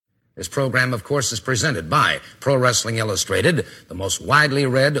This program, of course, is presented by Pro Wrestling Illustrated, the most widely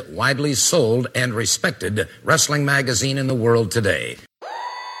read, widely sold, and respected wrestling magazine in the world today.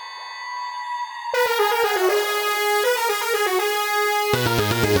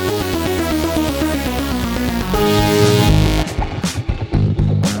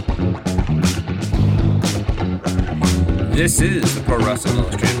 This is the Pro Wrestling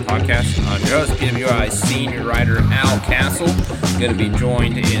Illustrated podcast. I'm your host, PWI senior writer Al Castle. Going to be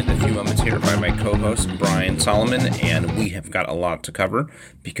joined in a few moments here by my co-host Brian Solomon, and we have got a lot to cover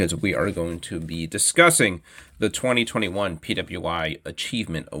because we are going to be discussing the 2021 PWI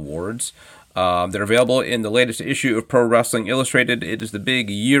Achievement Awards. They're available in the latest issue of Pro Wrestling Illustrated. It is the big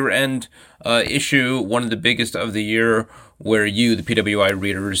year-end issue, one of the biggest of the year, where you, the PWI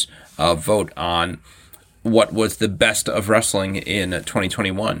readers, vote on what was the best of wrestling in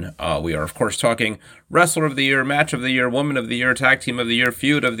 2021. We are, of course, talking Wrestler of the Year, Match of the Year, Woman of the Year, Tag Team of the Year,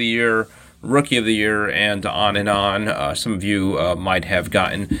 Feud of the Year, Rookie of the Year, and on and on. Some of you might have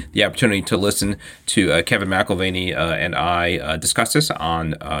gotten the opportunity to listen to Kevin McElvaney and I discuss this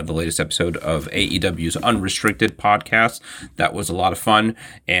on the latest episode of AEW's Unrestricted podcast. That was a lot of fun,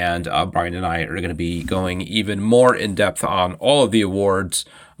 and Brian and I are going to be going even more in depth on all of the awards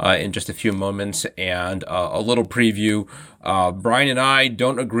in just a few moments, and a little preview. Brian and I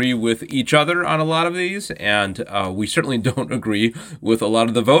don't agree with each other on a lot of these, and we certainly don't agree with a lot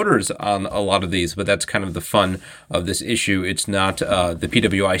of the voters on a lot of these, but that's kind of the fun of this issue. It's not the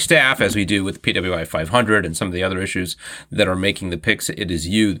PWI staff, as we do with PWI 500 and some of the other issues that are making the picks. It is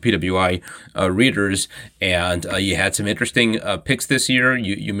you, the PWI readers, and you had some interesting picks this year.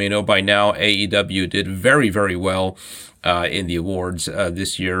 You may know by now AEW did very, very well in the awards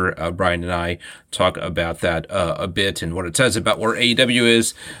this year. Brian and I talk about that a bit and what it says about where AEW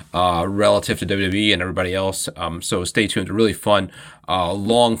is relative to WWE and everybody else. So stay tuned. A really fun,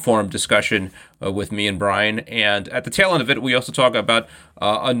 long-form discussion with me and Brian. And at the tail end of it, we also talk about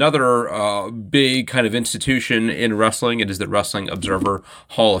another big kind of institution in wrestling. It is the Wrestling Observer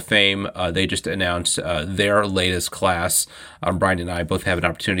Hall of Fame. They just announced their latest class. Brian and I both have an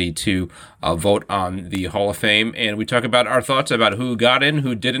opportunity to vote on the Hall of Fame. And we talk about our thoughts about who got in,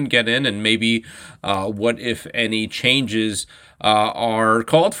 who didn't get in, and maybe what, if any, changes are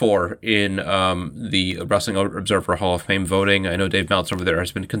called for in the Wrestling Observer Hall of Fame voting. I know Dave Meltzer over there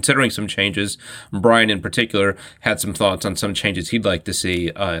has been considering some changes. Brian, in particular, had some thoughts on some changes he'd like to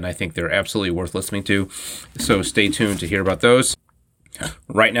see, and I think they're absolutely worth listening to. So stay tuned to hear about those.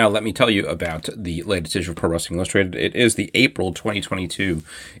 Right now, let me tell you about the latest issue of Pro Wrestling Illustrated. It is the April 2022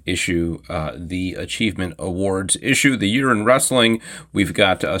 issue, the Achievement Awards issue, the year in wrestling. We've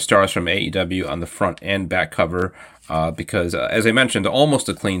got stars from AEW on the front and back cover. Because, as I mentioned, almost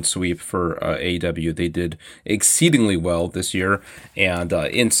a clean sweep for AEW. They did exceedingly well this year, and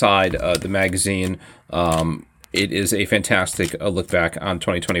inside the magazine, it is a fantastic look back on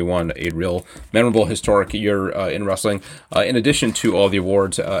 2021, a real memorable, historic year in wrestling. In addition to all the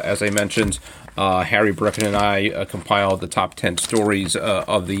awards, as I mentioned, Harry Brecken and I compiled the top 10 stories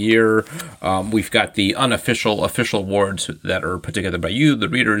of the year. We've got the unofficial, official awards that are put together by you, the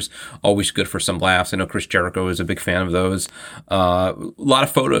readers. Always good for some laughs. I know Chris Jericho is a big fan of those. A lot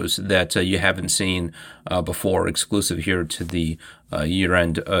of photos that you haven't seen before, exclusive here to the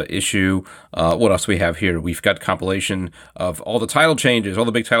year-end issue. What else do we have here? We've got compilation of all the title changes, all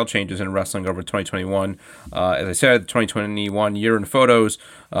the big title changes in wrestling over 2021. As I said, 2021 year in photos,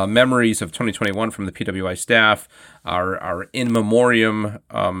 memories of 2021 from the PWI staff, our in memoriam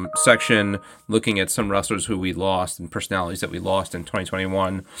section, looking at some wrestlers who we lost and personalities that we lost in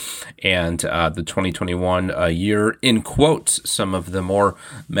 2021, and the 2021 year in quotes, some of the more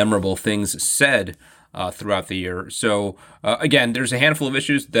memorable things said throughout the year. So again, there's a handful of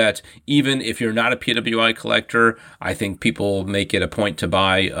issues that even if you're not a PWI collector, I think people make it a point to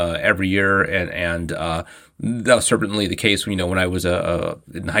buy every year, and that was certainly the case when I was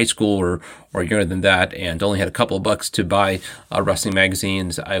in high school or younger than that, and only had a couple of bucks to buy wrestling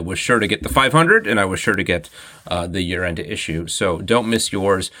magazines. I was sure to get the 500, and I was sure to get the year-end issue. So don't miss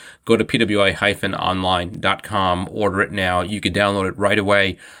yours. Go to pwi-online.com, order it now. You can download it right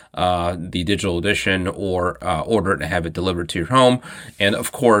away, the digital edition, or order it and have it delivered to your home. And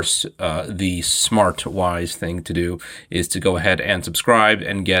of course, the smart, wise thing to do is to go ahead and subscribe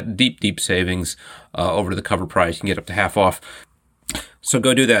and get deep savings over the cover price. You can get up to half off. So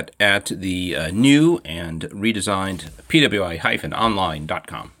go do that at the new and redesigned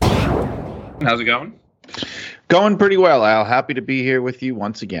pwi-online.com. How's it going? Going pretty well, Al. Happy to be here with you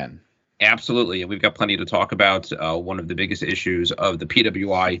once again. Absolutely. And we've got plenty to talk about. One of the biggest issues of the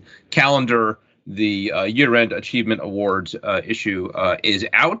PWI calendar the year-end achievement awards issue is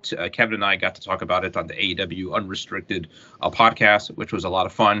out. Kevin and I got to talk about it on the AEW Unrestricted podcast, which was a lot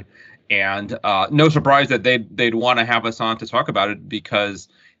of fun. And no surprise that they'd want to have us on to talk about it, because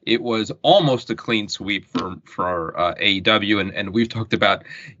it was almost a clean sweep for AEW, and we've talked about,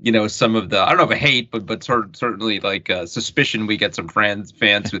 some of the, I don't know if hate, but certainly like suspicion. We get some fans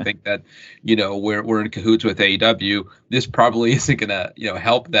who think that we're in cahoots with AEW. This probably isn't gonna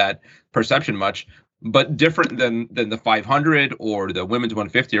help that perception much. But different than the 500 or the women's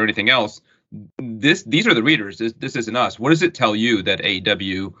 150 or anything else, these are the readers. This isn't us. What does it tell you that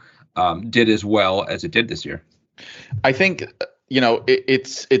AEW did as well as it did this year? I think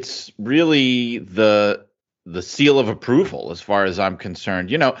it's really the seal of approval as far as I'm concerned.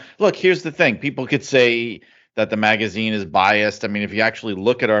 Look, here's the thing. People could say that the magazine is biased. I mean, if you actually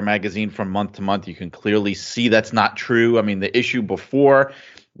look at our magazine from month to month, you can clearly see that's not true. I mean, the issue before,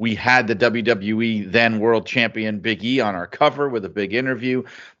 we had the WWE then world champion Big E on our cover with a big interview.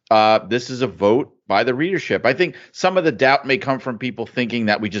 This is a vote by the readership. I think some of the doubt may come from people thinking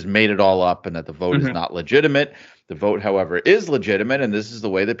that we just made it all up and that the vote is not legitimate. The vote, however, is legitimate, and this is the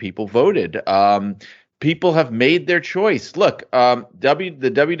way that people voted. People have made their choice. Look, the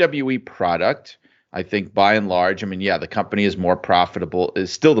WWE product, I think by and large, the company is more profitable,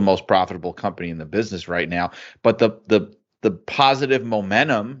 is still the most profitable company in the business right now. But the positive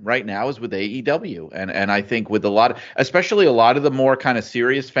momentum right now is with AEW. And I think with especially a lot of the more kind of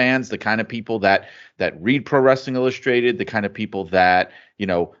serious fans, the kind of people that read Pro Wrestling Illustrated, the kind of people that,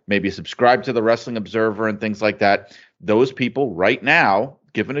 maybe subscribe to the Wrestling Observer and things like that, those people right now,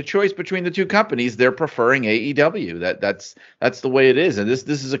 given a choice between the two companies, they're preferring AEW. That's the way it is. And this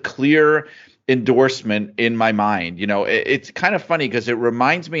is a clear endorsement in my mind. It's kind of funny because it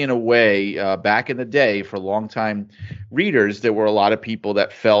reminds me in a way, back in the day, for longtime readers, there were a lot of people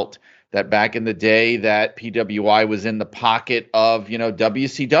that felt that back in the day that PWI was in the pocket of,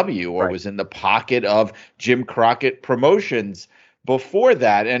 WCW or was in the pocket of Jim Crockett Promotions before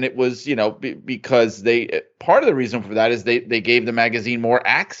that. And it was, because part of the reason for that is they gave the magazine more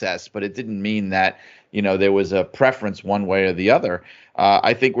access, but it didn't mean that, there was a preference one way or the other.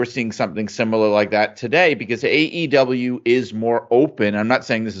 I think we're seeing something similar like that today because AEW is more open. I'm not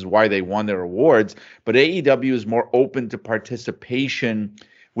saying this is why they won their awards, but AEW is more open to participation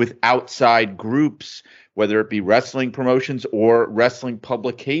with outside groups, whether it be wrestling promotions or wrestling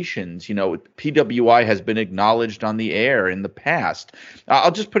publications. PWI has been acknowledged on the air in the past.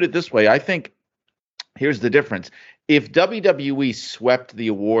 I'll just put it this way. I think here's the difference. If WWE swept the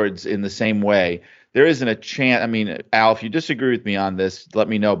awards in the same way, there isn't a chance. I mean, Al, if you disagree with me on this, let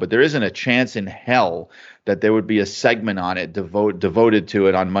me know. But there isn't a chance in hell that there would be a segment on it devoted to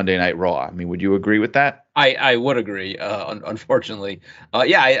it on Monday Night Raw. I mean, would you agree with that? I would agree. Unfortunately,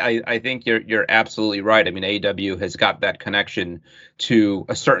 I think you're absolutely right. I mean, AEW has got that connection to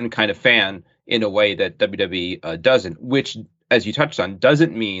a certain kind of fan in a way that WWE doesn't. Which, as you touched on,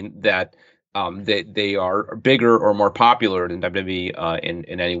 doesn't mean that they are bigger or more popular than WWE in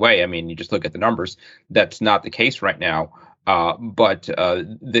any way. I mean, you just look at the numbers. That's not the case right now. But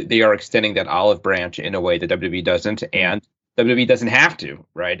they are extending that olive branch in a way that WWE doesn't, and WWE doesn't have to,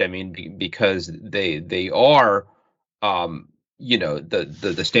 right? I mean, because they are,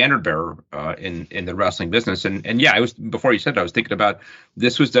 the standard bearer in the wrestling business. And I was, before you said it, I was thinking about,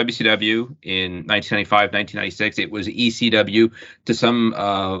 this was WCW in 1995, 1996. It was ECW to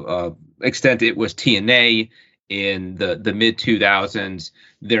some extent. It was TNA in the mid 2000s.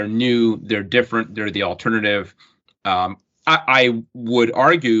 They're new, they're different, they're the alternative. I would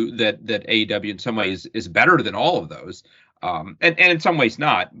argue that AEW in some ways is better than all of those. And in some ways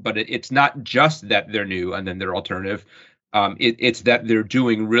not, but it's not just that they're new and then they're alternative. It's that they're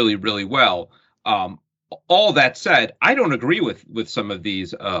doing really, really well. All that said, I don't agree with some of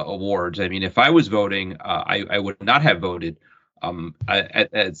these awards. I mean, if I was voting, I would not have voted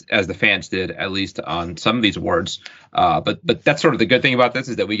as the fans did, at least on some of these awards. But that's sort of the good thing about this,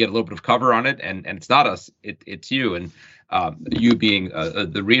 is that we get a little bit of cover on it, and it's not us, it's you, and you being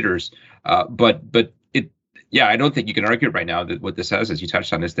the readers. But I don't think you can argue right now that what this says, as you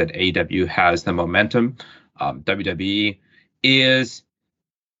touched on, is that AEW has the momentum. WWE is,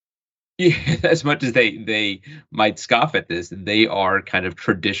 as much as they might scoff at this, they are kind of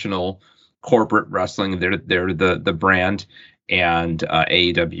traditional corporate wrestling. They're the brand, and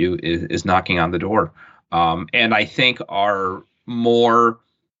AEW is knocking on the door, and I think are more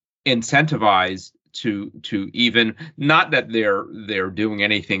incentivized to even, not that they're doing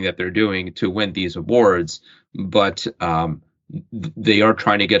anything that they're doing to win these awards, but they are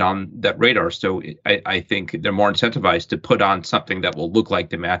trying to get on that radar. So I think they're more incentivized to put on something that will look like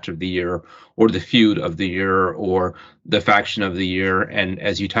the match of the year or the feud of the year or the faction of the year. And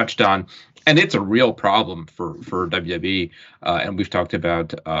as you touched on, and it's a real problem for WWE, and we've talked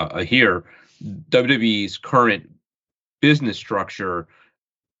about here, WWE's current business structure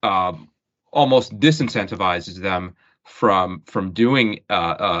almost disincentivizes them from doing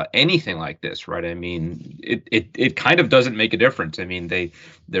anything like this, right? I mean, it kind of doesn't make a difference. I mean,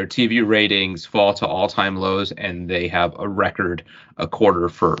 their TV ratings fall to all-time lows, and they have a record a quarter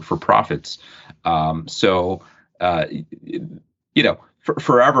for profits.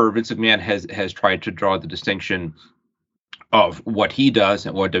 Forever Vince McMahon has tried to draw the distinction of what he does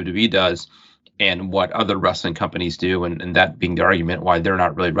and what WWE does and what other wrestling companies do, and that being the argument why they're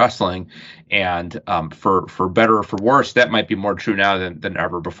not really wrestling. And for better or for worse, that might be more true now than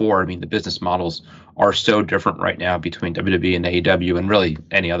ever before. I mean, the business models are so different right now between WWE and AEW and really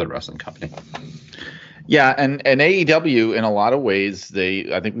any other wrestling company. Yeah, and AEW in a lot of ways,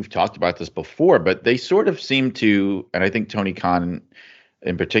 I think we've talked about this before, but they sort of seem to, and I think Tony Khan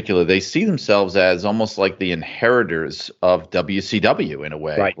in particular, they see themselves as almost like the inheritors of WCW in a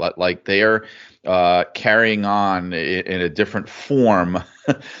way. Right. Like they are carrying on in a different form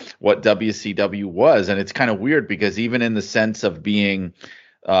what WCW was. And it's kind of weird because even in the sense of being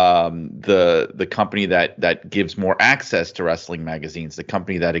the company that gives more access to wrestling magazines, the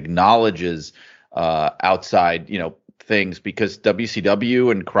company that acknowledges outside, things, because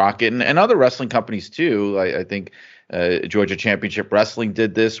WCW and Crockett and other wrestling companies too, I think Georgia Championship Wrestling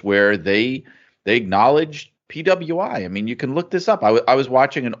did this, where they acknowledged PWI. I mean, you can look this up. I was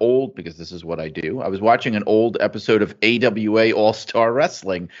watching an old, because this is what I do, I was watching an old episode of AWA All-Star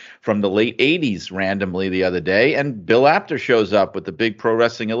Wrestling from the late 80s randomly the other day, and Bill Apter shows up with the big Pro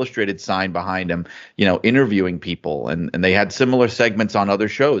Wrestling Illustrated sign behind him, interviewing people, and they had similar segments on other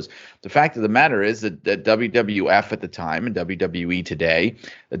shows. The fact of the matter is that WWF at the time and WWE today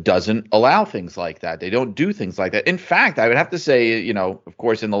doesn't allow things like that. They don't do things like that. In fact, I would have to say, of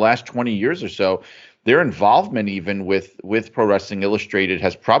course, in the last 20 years or so, their involvement even with Pro Wrestling Illustrated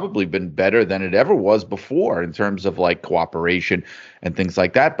has probably been better than it ever was before in terms of like cooperation and things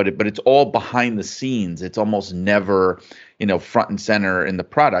like that. But it's all behind the scenes. It's almost never, front and center in the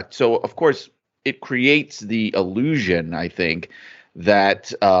product. So, of course, it creates the illusion, I think,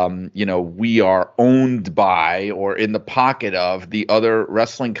 that, we are owned by or in the pocket of the other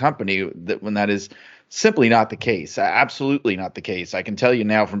wrestling company, when that is simply not the case. Absolutely not the case. I can tell you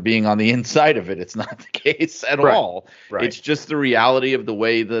now from being on the inside of it, it's not the case at all. Right. It's just the reality of the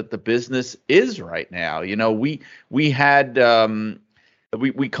way that the business is right now. We had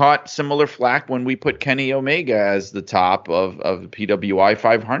we caught similar flack when we put Kenny Omega as the top of PWI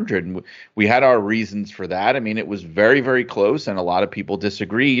 500, and we had our reasons for that. I mean, it was very, very close, and a lot of people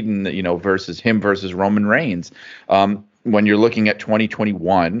disagreed, and versus Roman Reigns. When you're looking at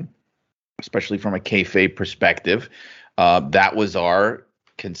 2021. Especially from a kayfabe perspective, that was our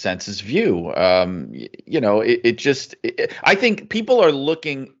consensus view. I think people are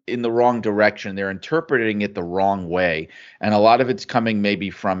looking in the wrong direction. They're interpreting it the wrong way. And a lot of it's coming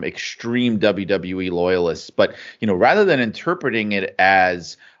maybe from extreme WWE loyalists. But, rather than interpreting it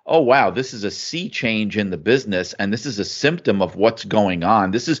as, oh, wow, this is a sea change in the business, and this is a symptom of what's going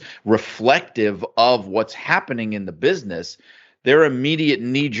on, this is reflective of what's happening in the business, their immediate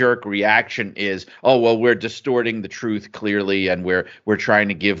knee-jerk reaction is, oh, well, we're distorting the truth clearly, and we're trying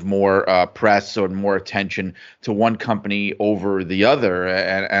to give more press or more attention to one company over the other.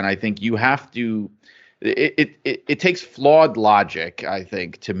 And I think you have to it takes flawed logic, I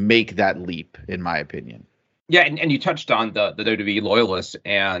think, to make that leap, in my opinion. Yeah, and you touched on the WWE loyalists,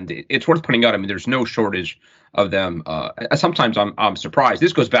 and it's worth pointing out, I mean, there's no shortage of them. Sometimes I'm surprised.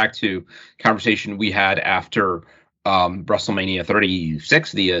 This goes back to conversation we had after WrestleMania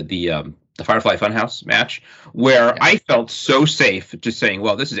 36, the Firefly Funhouse match, where I felt so safe just saying,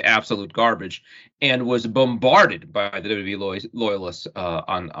 well, this is absolute garbage, and was bombarded by the WWE loyalists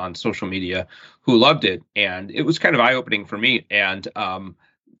on social media who loved it. And it was kind of eye-opening for me. And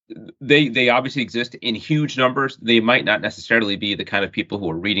they obviously exist in huge numbers. They might not necessarily be the kind of people who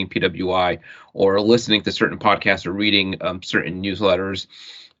are reading PWI or listening to certain podcasts or reading certain newsletters.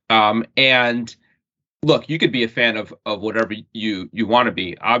 And look, you could be a fan of whatever you want to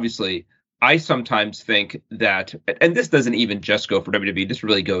be. Obviously, I sometimes think that, and this doesn't even just go for WWE, this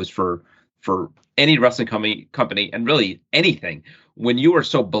really goes for any wrestling company and really anything. When you are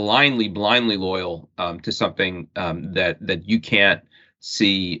so blindly loyal to something that you can't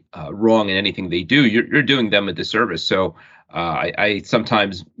see wrong in anything they do, you're doing them a disservice. So I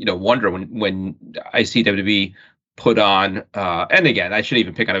sometimes wonder when I see WWE put on, and again, I shouldn't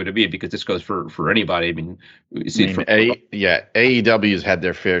even pick on WWE because this goes for anybody. I mean, AEW's had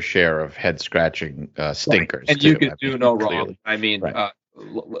their fair share of head scratching stinkers, right. And you could do no wrong. Clearly. I mean, right.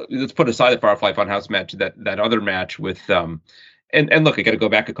 Let's put aside the Firefly Funhouse match, that other match with and look, I got to go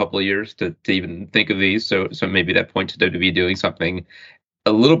back a couple of years to even think of these. So maybe that points to WWE doing something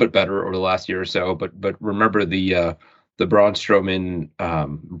a little bit better over the last year or so. But remember the Braun Strowman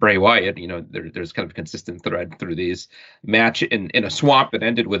Bray Wyatt. There's kind of a consistent thread through these match in a swamp that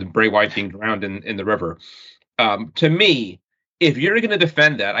ended with Bray Wyatt being drowned in the river. To me, if you're going to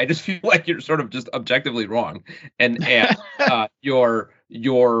defend that, I just feel like you're sort of just objectively wrong, and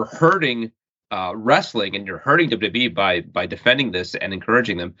you're hurting wrestling, and you're hurting WWE by defending this and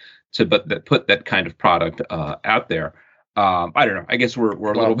encouraging them to put that kind of product out there. I don't know. I guess we're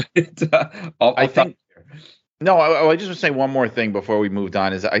a little bit. I think. No, I just want to say one more thing before we moved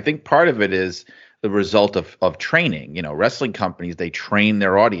on. Is I think part of it is the result of training. Wrestling companies, they train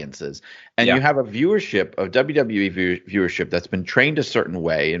their audiences, and you have a viewership of WWE viewership that's been trained a certain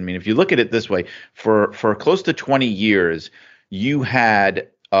way. I mean, if you look at it this way, for close to 20 years, you had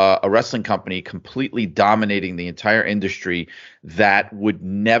a wrestling company completely dominating the entire industry that would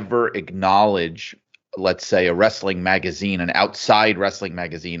never acknowledge, let's say, a wrestling magazine, an outside wrestling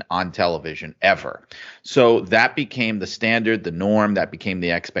magazine on television ever. So that became the standard, the norm, that became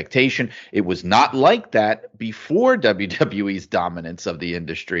the expectation. It was not like that before WWE's dominance of the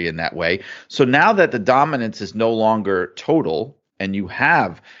industry in that way. So now that the dominance is no longer total, and you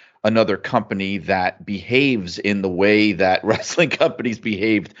have another company that behaves in the way that wrestling companies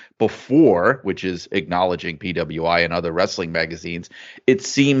behaved before, which is acknowledging PWI and other wrestling magazines, it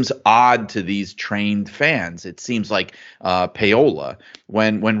seems odd to these trained fans. It seems like payola,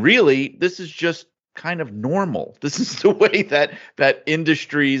 when really this is just kind of normal. This is the way that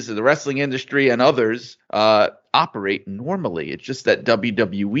industries, the wrestling industry and others operate normally. It's just that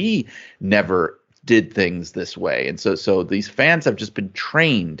WWE never did things this way. And so these fans have just been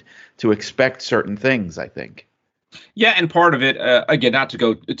trained to expect certain things, I think. Yeah, and part of it, again, not to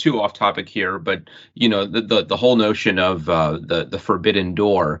go too off topic here, but the whole notion of the forbidden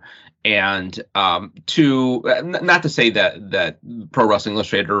door, and to not to say that Pro Wrestling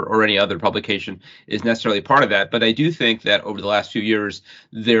Illustrated or any other publication is necessarily part of that, but I do think that over the last few years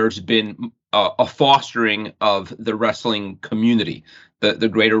there's been a fostering of the wrestling community, the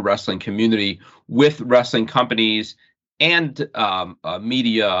greater wrestling community, with wrestling companies and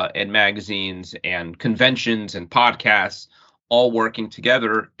media and magazines and conventions and podcasts all working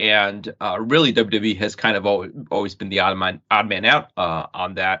together. And really, WWE has kind of always been the odd man out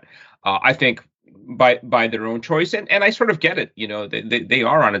on that. I think by their own choice, and I sort of get it. They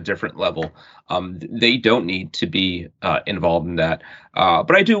are on a different level. They don't need to be involved in that.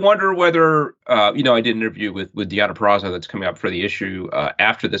 But I do wonder whether I did an interview with Deonna Purrazzo that's coming up for the issue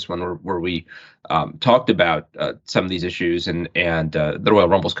after this one, where we talked about some of these issues, and the Royal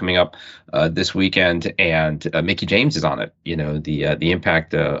Rumble's coming up this weekend, and Mickie James is on it. The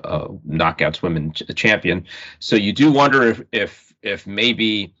Impact Knockouts Women Champion. So you do wonder if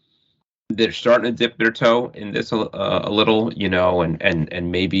maybe they're starting to dip their toe in this a little,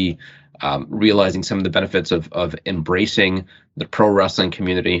 and maybe realizing some of the benefits of embracing the pro wrestling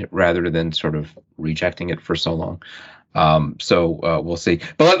community rather than sort of rejecting it for so long. So we'll see.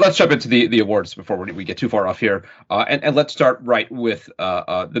 But let's jump into the awards before we get too far off here. And let's start right with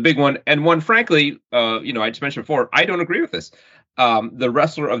the big one, and one, frankly, I just mentioned before, I don't agree with this. The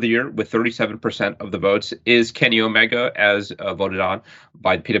Wrestler of the Year with 37% of the votes is Kenny Omega, as voted on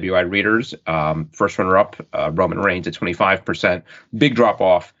by the PWI readers. First runner-up, Roman Reigns at 25%. Big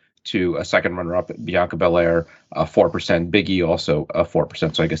drop-off to a second runner-up, Bianca Belair, 4%. Big E also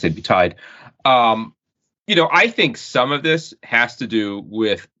 4%, so I guess they'd be tied. I think some of this has to do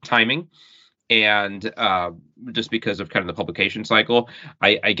with timing, and just because of kind of the publication cycle.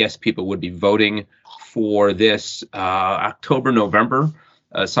 I guess people would be voting for this October, November,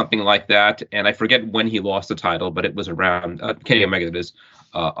 something like that. And I forget when he lost the title, but it was around Kenny Omega, that is,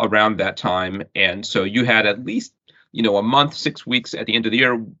 around that time. And so you had at least, a month, 6 weeks at the end of the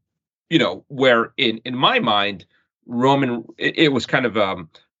year, where in my mind, Roman, it was kind of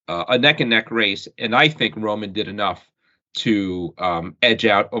a neck and neck race. And I think Roman did enough to edge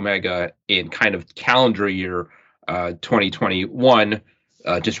out Omega in kind of calendar year 2021.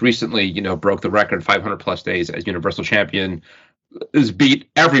 Just recently, broke the record, 500 plus days as Universal Champion. Has beat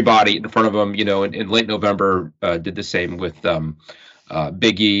everybody in front of him, in late November. Did the same with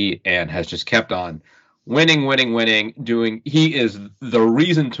Big E, and has just kept on winning. He is the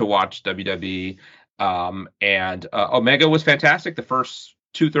reason to watch WWE. And Omega was fantastic the first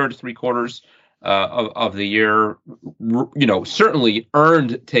 2/3, 3/4 of the year. Certainly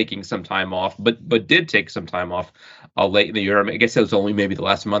earned taking some time off, but did take some time off late in the year. I mean, I guess it was only maybe the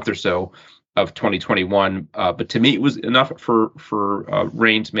last month or so of 2021. But to me, it was enough for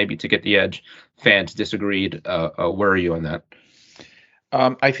Reigns maybe to get the edge. Fans disagreed. Where are you on that?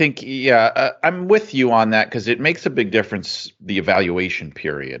 I think, I'm with you on that because it makes a big difference, the evaluation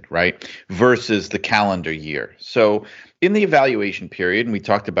period, right, versus the calendar year. So in the evaluation period, and we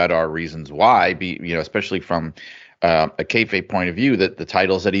talked about our reasons why, especially from a kayfabe point of view, that the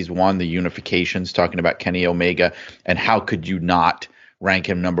titles that he's won, the unifications, talking about Kenny Omega, and how could you not rank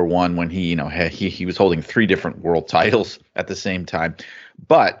him number one when he was holding 3 different world titles at the same time.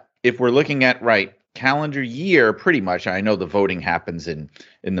 But if we're looking at, calendar year, pretty much. I know the voting happens in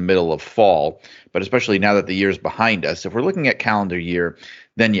the middle of fall, but especially now that the year's behind us, if we're looking at calendar year,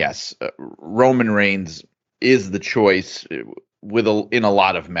 then yes, Roman Reigns is the choice in a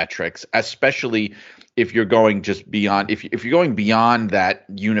lot of metrics, especially if you're going just beyond. If you're going beyond that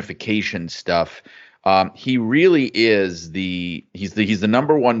unification stuff, he really is he's the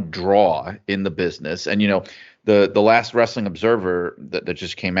number one draw in the business. And the last Wrestling Observer that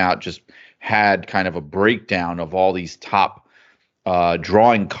just came out just had kind of a breakdown of all these top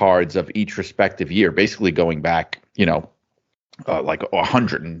drawing cards of each respective year, basically going back, like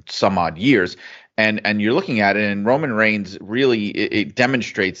 100 and some odd years. And you're looking at it, and Roman Reigns really it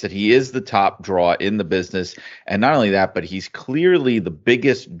demonstrates that he is the top draw in the business. And not only that, but he's clearly the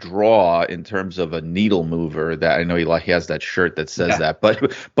biggest draw in terms of a needle mover. That I know he has that shirt that says that, but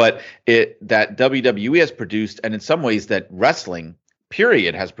that WWE has produced, and in some ways that wrestling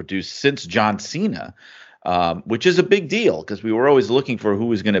period has produced since John Cena, which is a big deal because we were always looking for who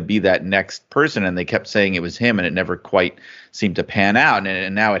was going to be that next person, and they kept saying it was him, and it never quite seemed to pan out,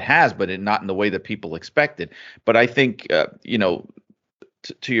 and now it has, but not in the way that people expected. But I think, to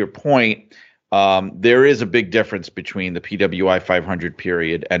your point, there is a big difference between the PWI 500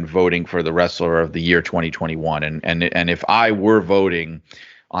 period and voting for the Wrestler of the Year 2021, and if I were voting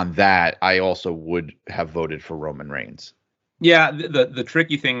on that, I also would have voted for Roman Reigns. Yeah, the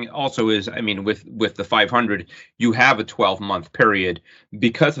tricky thing also is, I mean, with the 500, you have a 12-month period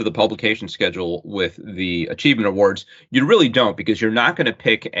because of the publication schedule with the Achievement Awards. You really don't, because you're not going to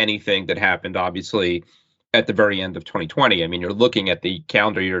pick anything that happened, obviously, at the very end of 2020. I mean, you're looking at the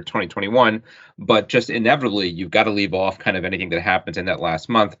calendar year 2021, but just inevitably, you've got to leave off kind of anything that happens in that last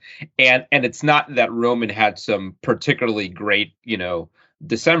month. And it's not that Roman had some particularly great,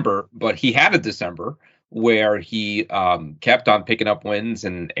 December, but he had a December where he kept on picking up wins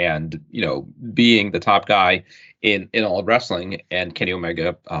and being the top guy in all of wrestling, and Kenny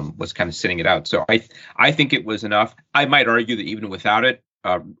Omega was kind of sitting it out. So I think it was enough. I might argue that even without it,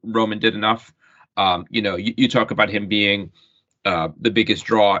 Roman did enough. You talk about him being the biggest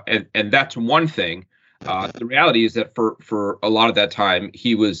draw, and that's one thing. The reality is that for a lot of that time,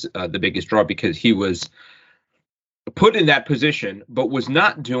 he was the biggest draw because he was put in that position, but was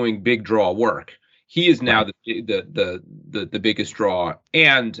not doing big draw work. He is now the biggest draw,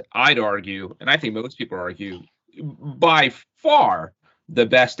 and I'd argue, and I think most people argue, by far the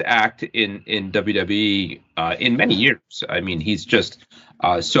best act in WWE in many years. I mean, he's just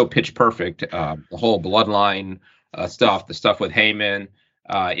so pitch perfect. The whole bloodline stuff, the stuff with Heyman,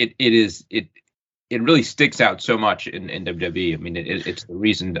 it really sticks out so much in WWE. I mean, it's the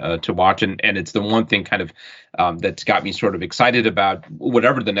reason to watch, and it's the one thing kind of that's got me sort of excited about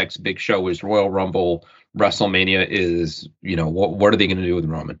whatever the next big show is, Royal Rumble, WrestleMania is, what are they going to do with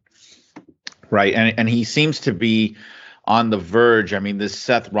Roman? Right, and he seems to be on the verge. I mean, this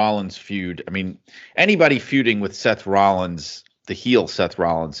Seth Rollins feud, I mean, anybody feuding with Seth Rollins, the heel Seth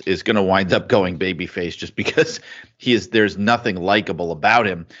Rollins, is going to wind up going babyface just because there's nothing likable about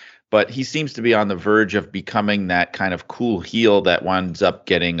him. But he seems to be on the verge of becoming that kind of cool heel that winds up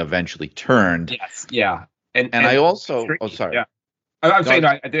getting eventually turned. Yes, yeah. And I also, sorry. Yeah. I'm saying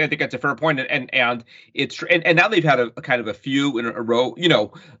I think that's a fair point, and it's and now they've had a kind of a few in a row.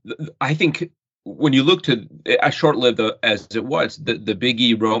 I think when you look to as short-lived as it was, the Big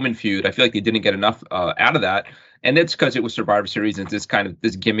E Roman feud, I feel like they didn't get enough out of that. And it's because it was Survivor Series and this kind of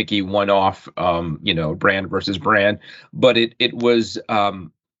this gimmicky one-off, brand versus brand. But it was.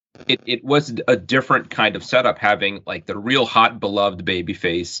 It was a different kind of setup, having like the real hot, beloved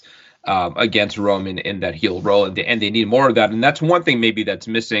babyface against Roman in that heel role, and they need more of that. And that's one thing maybe that's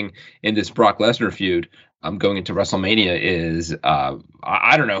missing in this Brock Lesnar feud going into WrestleMania is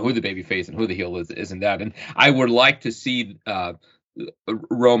I don't know who the babyface and who the heel is in that. And I would like to see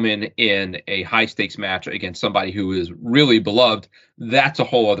Roman in a high stakes match against somebody who is really beloved. That's a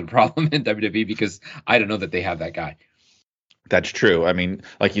whole other problem in WWE because I don't know that they have that guy. That's true. I mean,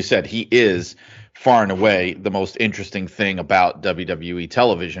 like you said, he is far and away the most interesting thing about WWE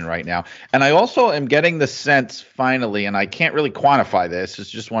television right now. And I also am getting the sense finally, and I can't really quantify this, it's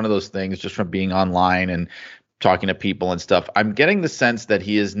just one of those things just from being online and talking to people and stuff. I'm getting the sense that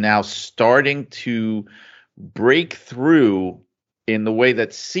he is now starting to break through in the way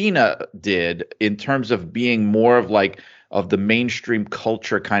that Cena did in terms of being more of the mainstream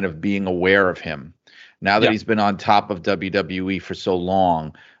culture kind of being aware of him. Now that he's been on top of WWE for so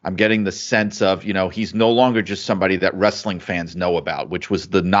long, I'm getting the sense of, he's no longer just somebody that wrestling fans know about, which was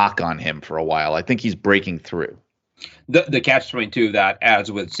the knock on him for a while. I think he's breaking through. The catch-22 of that,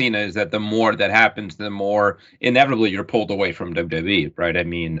 as with Cena, is that the more that happens, the more inevitably you're pulled away from WWE, right? I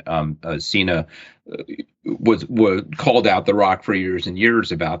mean, Cena was called out The Rock for years and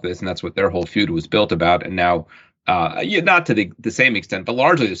years about this, and that's what their whole feud was built about. And now, not to the same extent, but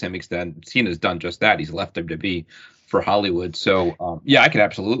largely the same extent, Cena's done just that. He's left WWE for Hollywood. So, I could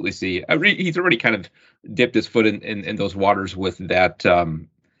absolutely see. He's already kind of dipped his foot in those waters with that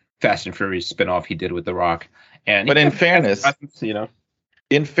Fast and Furious spinoff he did with The Rock. But in fairness,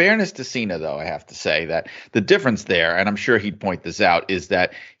 in fairness to Cena, though, I have to say that the difference there, and I'm sure he'd point this out, is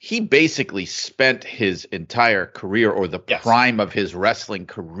that he basically spent his entire career, or the prime of his wrestling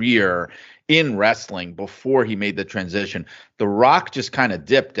career, in wrestling before he made the transition. The Rock just kind of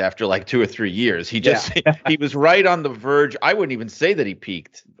dipped after like 2 or 3 years. He he was right on the verge. I wouldn't even say that he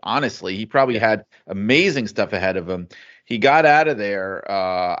peaked. Honestly, he probably had amazing stuff ahead of him. He got out of there.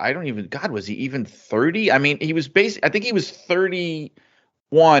 Was he even 30? I mean, I think he was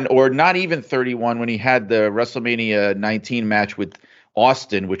 31 or not even 31 when he had the WrestleMania 19 match with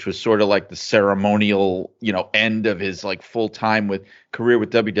Austin, which was sort of like the ceremonial, end of his like full time career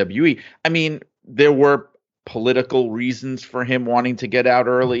with WWE. I mean, there were political reasons for him wanting to get out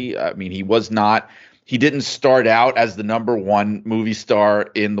early. I mean, he didn't start out as the number one movie star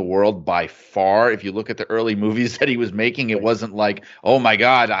in the world by far. If you look at the early movies that he was making, it wasn't like, oh my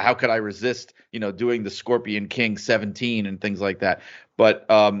God, how could I resist, doing the Scorpion King 17 and things like that. But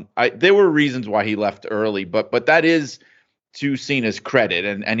there were reasons why he left early, but that is to Cena's credit,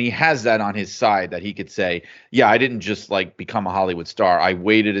 and he has that on his side, that he could say, yeah, I didn't just like become a Hollywood star. I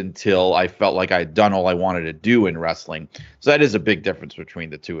waited until I felt like I had done all I wanted to do in wrestling. So that is a big difference between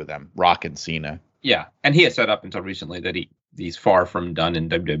the two of them, Rock and Cena. Yeah, and he has said up until recently that he's far from done in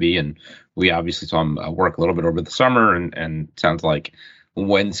WWE, and we obviously saw him work a little bit over the summer, and sounds like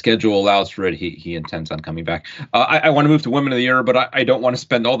when schedule allows for it, he intends on coming back. I want to move to Women of the Year, but I don't want to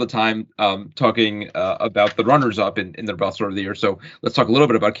spend all the time talking about the runners-up in the Best Order of the Year. So let's talk a little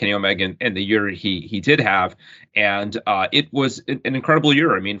bit about Kenny Omega and the year he did have, and it was an incredible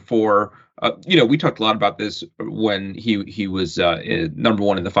year. I mean, for we talked a lot about this when he was number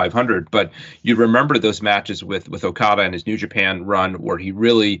one in the 500, but you remember those matches with Okada and his New Japan run where he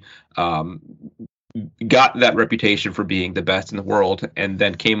really got that reputation for being the best in the world, and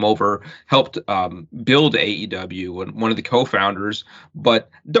then came over, helped build AEW, and one of the co-founders. But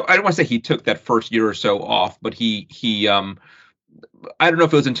I don't want to say he took that first year or so off, but he I don't know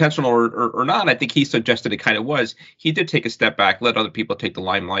if it was intentional or not. I think he suggested it kind of was. He did take a step back, let other people take the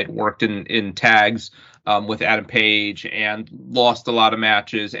limelight, worked in tags with Adam Page, and lost a lot of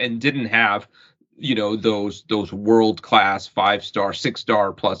matches, and didn't have those world-class 5-star,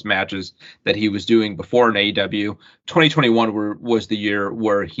 6-star plus matches that he was doing before in AEW. 2021 was the year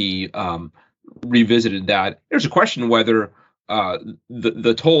where he revisited that. There's a question whether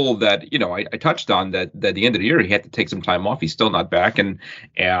the toll that I touched on, that the end of the year he had to take some time off. He's still not back, and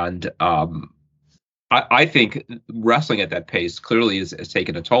I think wrestling at that pace clearly has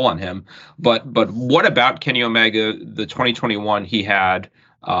taken a toll on him. But what about Kenny Omega, the 2021 he had?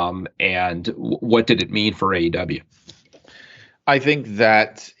 And what did it mean for AEW? I think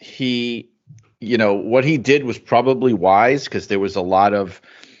that what he did was probably wise, because there was a lot of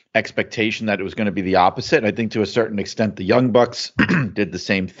expectation that it was going to be the opposite. I think to a certain extent, the Young Bucks did the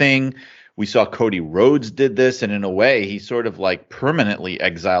same thing. We saw Cody Rhodes did this, and in a way, he sort of like permanently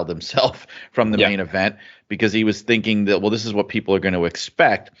exiled himself from the main event, because he was thinking that, well, this is what people are going to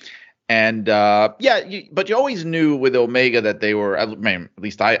expect. And but you always knew with Omega that they were, at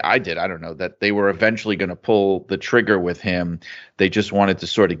least I did, I don't know, that they were eventually going to pull the trigger with him. They just wanted to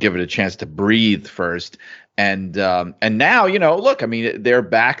sort of give it a chance to breathe first. And now, look, I mean, they're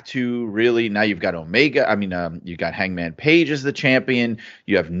back to really, now you've got Omega. I mean, you got Hangman Page as the champion.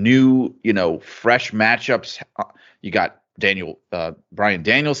 You have new, fresh matchups. You got Bryan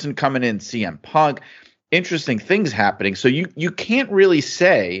Danielson coming in, CM Punk. Interesting things happening. So you can't really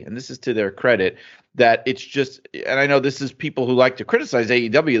say, and this is to their credit, that it's just, and I know this is people who like to criticize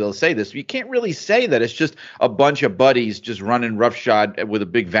AEW, they'll say this, you can't really say that it's just a bunch of buddies just running roughshod with a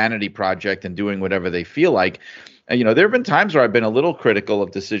big vanity project and doing whatever they feel like. And, there have been times where I've been a little critical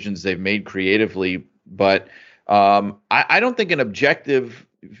of decisions they've made creatively, but I don't think an objective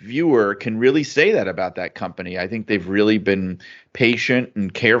viewer can really say that about that company. I think they've really been patient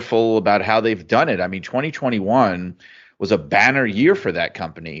and careful about how they've done it. I mean, 2021 was a banner year for that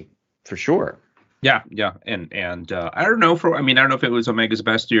company, for sure. Yeah, and I don't know I don't know if it was Omega's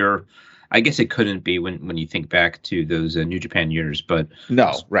best year. I guess it couldn't be when you think back to those New Japan years, but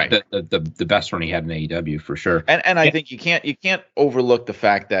no, right, the best run he had in AEW for sure. And I think you can't overlook the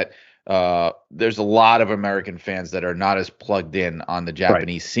fact that there's a lot of American fans that are not as plugged in on the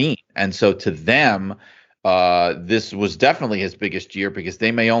Japanese scene, and so to them, this was definitely his biggest year because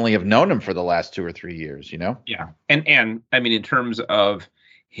they may only have known him for the last 2 or 3 years. Yeah, and I mean in terms of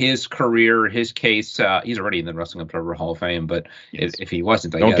his career, his case, he's already in the Wrestling Observer Hall of Fame, but yes. if he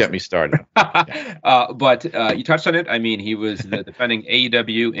wasn't, don't get me started. But you touched on it. I mean, he was the defending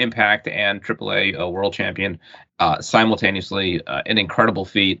AEW, Impact, and AAA world champion simultaneously. An incredible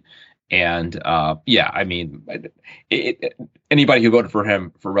feat. And I mean, anybody who voted for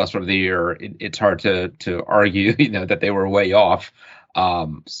him for Wrestler of the Year, it's hard to argue, that they were way off.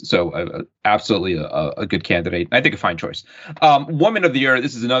 So absolutely a good candidate. I think a fine choice. Woman of the Year.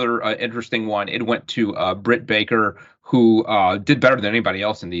 This is another interesting one. It went to Britt Baker, who did better than anybody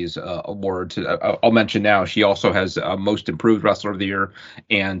else in these awards. I'll mention now, she also has Most Improved Wrestler of the Year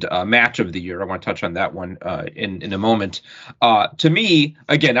and Match of the Year. I want to touch on that one in a moment. To me,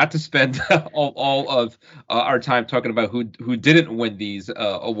 again, not to spend all of our time talking about who didn't win these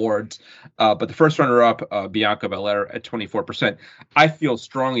awards, but the first runner-up, Bianca Belair at 24%. I feel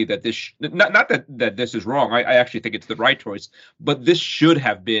strongly that this, not that this is wrong. I actually think it's the right choice, but this should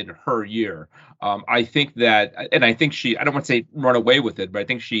have been her year. I think that, and I think I don't want to say run away with it, but I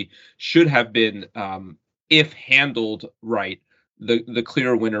think she should have been, if handled right, the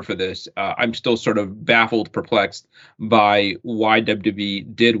clear winner for this. I'm still sort of baffled, perplexed by why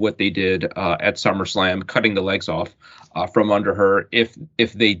WWE did what they did at SummerSlam, cutting the legs off from under her.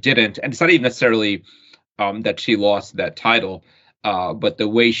 If they didn't, and it's not even necessarily that she lost that title, but the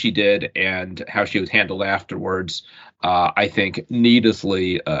way she did and how she was handled afterwards, I think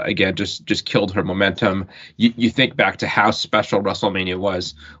needlessly, again, just killed her momentum. You think back to how special WrestleMania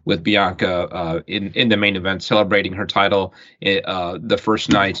was with Bianca in the main event, celebrating her title the first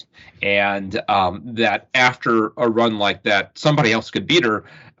night, and that after a run like that, somebody else could beat her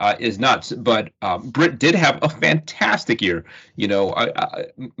is nuts. But Britt did have a fantastic year.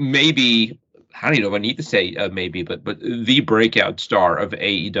 Maybe. I don't know if I need to say maybe, but the breakout star of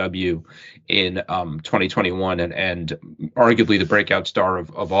AEW in 2021 and arguably the breakout star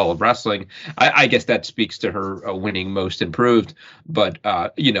of all of wrestling. I guess that speaks to her winning Most Improved. But,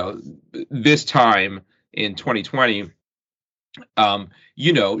 this time in 2020,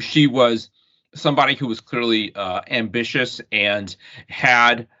 she was somebody who was clearly ambitious and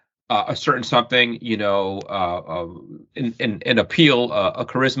had a certain something, an appeal, a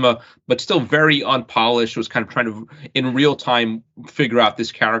charisma, but still very unpolished, was kind of trying to, in real time, figure out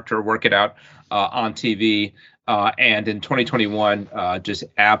this character, work it out on TV. And in 2021, just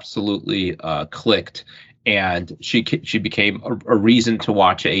absolutely clicked. And she became a reason to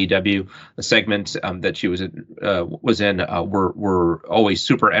watch AEW. The segments that she was in were always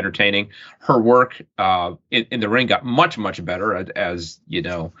super entertaining. Her work in the ring got much better, as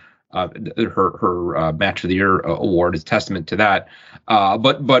her Match of the Year award is testament to that.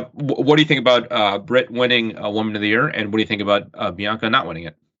 But what do you think about Britt winning Woman of the Year, and what do you think about Bianca not winning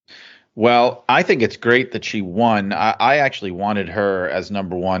it? Well, I think it's great that she won. I actually wanted her as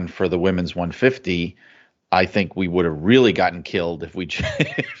number one for the women's 150. I think we would have really gotten killed if we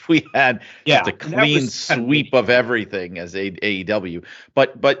had just a clean sweep of everything as AEW.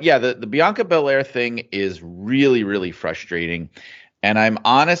 But yeah, the Bianca Belair thing is really, really frustrating. And I'm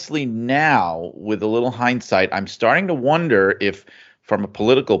honestly now, with a little hindsight, I'm starting to wonder if, from a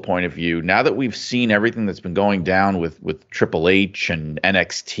political point of view, now that we've seen everything that's been going down with Triple H and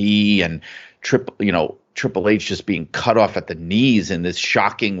NXT and Triple H just being cut off at the knees in this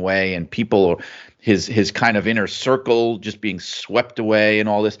shocking way, and people, his kind of inner circle just being swept away and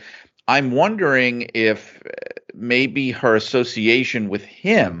all this, I'm wondering if maybe her association with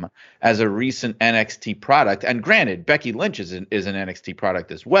him as a recent NXT product, and granted, Becky Lynch is an NXT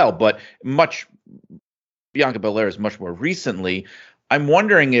product as well, but Bianca Belair is much more recently. I'm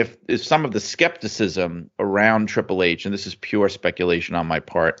wondering if some of the skepticism around Triple H, and this is pure speculation on my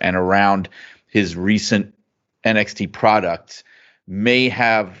part, and around his recent NXT products may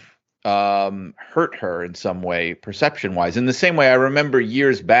have hurt her in some way, perception wise. In the same way, I remember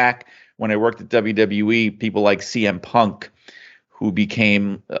years back when I worked at WWE, people like CM Punk, who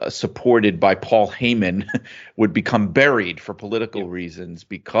became supported by Paul Heyman, would become buried for political reasons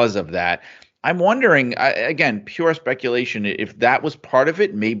because of that. I'm wondering, again, pure speculation, if that was part of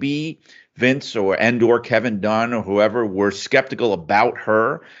it. Maybe Vince or Kevin Dunn or whoever were skeptical about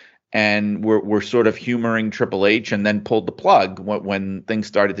her and were sort of humoring Triple H and then pulled the plug when things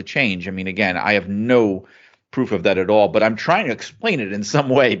started to change. I mean, again, I have no proof of that at all, but I'm trying to explain it in some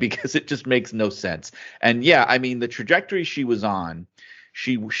way because it just makes no sense. And yeah, I mean, the trajectory she was on,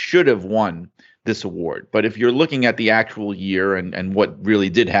 she should have won this award. But if you're looking at the actual year and what really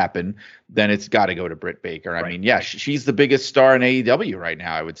did happen, then it's got to go to Britt Baker. I mean, yeah, she's the biggest star in AEW right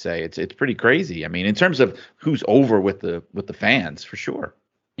now. I would say it's pretty crazy. I mean, in terms of who's over with the fans, for sure.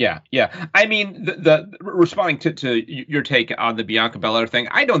 Yeah. I mean, the responding to your take on the Bianca Belair thing,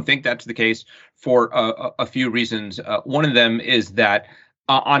 I don't think that's the case for a few reasons. One of them is that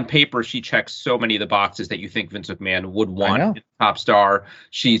on paper, she checks so many of the boxes that you think Vince McMahon would want. Top star.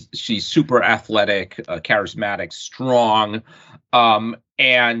 She's super athletic, charismatic, strong,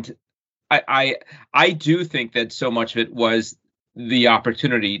 and I do think that so much of it was the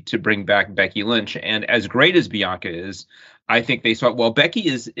opportunity to bring back Becky Lynch. And as great as Bianca is, I think they saw, well, Becky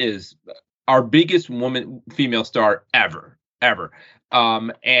is our biggest female star ever.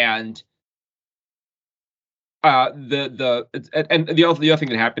 And the other thing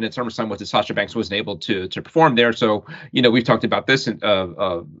that happened at SummerSlam was that Sasha Banks wasn't able to perform there. So, we've talked about this in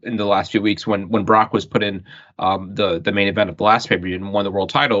the last few weeks when Brock was put in the main event of the last pay-per-view and won the world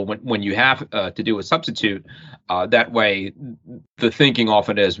title. When you have to do a substitute, that way the thinking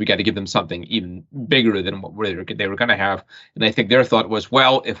often is we got to give them something even bigger than what they were going to have. And I think their thought was,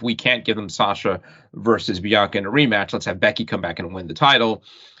 well, if we can't give them Sasha versus Bianca in a rematch, let's have Becky come back and win the title.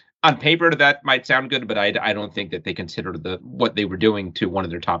 On paper, that might sound good, but I don't think that they considered what they were doing to one of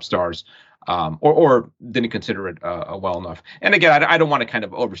their top stars, or didn't consider it well enough. And again, I don't want to kind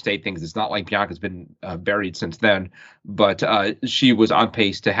of overstate things. It's not like Bianca's been buried since then, but she was on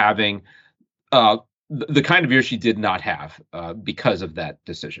pace to having the kind of year she did not have because of that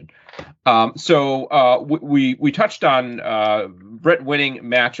decision. So we touched on Britt winning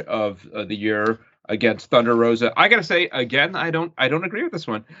match of the year against Thunder Rosa. I gotta say again, I don't agree with this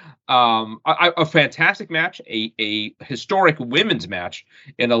one. A fantastic match, a historic women's match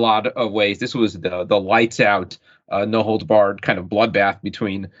in a lot of ways. This was the lights out, no holds barred kind of bloodbath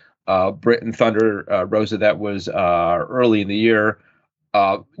between Britt and Thunder Rosa. That was early in the year.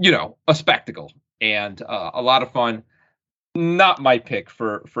 A spectacle and a lot of fun. Not my pick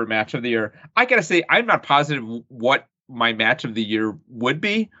for match of the year. I gotta say, I'm not positive what my match of the year would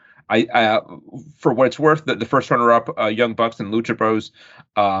be. For what it's worth, the first runner-up, Young Bucks and Lucha Bros,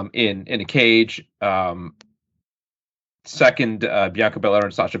 in a cage. Second, Bianca Belair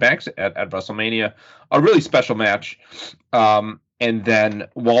and Sasha Banks at WrestleMania, a really special match. And then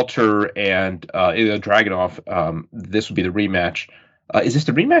Walter and Ilya Dragunov. This would be the rematch. Is this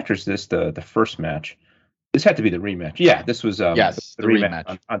the rematch or is this the first match? This had to be the rematch. Yeah, this was yes, the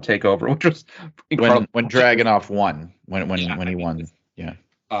rematch on TakeOver, which was incredible. When Dragunov won, when he won. Yeah.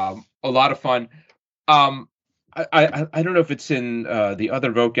 A lot of fun. I don't know if it's in the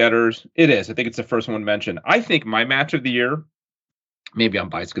other vote getters. It is. I think it's the first one mentioned. I think my match of the year, maybe I'm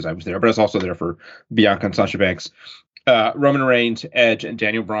biased because I was there, but I was also there for Bianca and Sasha Banks. Roman Reigns, Edge, and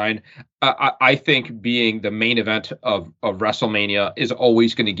Daniel Bryan. I think being the main event of WrestleMania is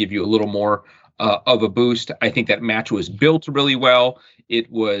always going to give you a little more of a boost. I think that match was built really well.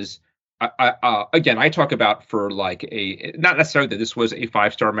 It was... again, I talk about for like not necessarily that this was a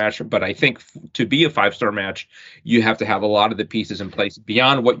 5-star match, but I think to be a 5-star match, you have to have a lot of the pieces in place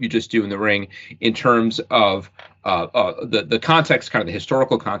beyond what you just do in the ring in terms of the context, kind of the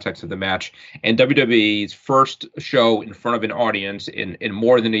historical context of the match. And WWE's first show in front of an audience in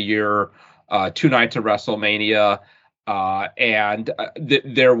more than a year, 2 nights of WrestleMania.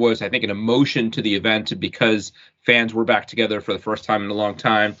 There was, I think, an emotion to the event because fans were back together for the first time in a long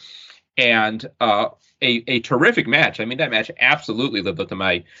time. And a terrific match. I mean, that match absolutely lived up to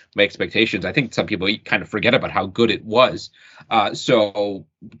my expectations. I think some people kind of forget about how good it was. So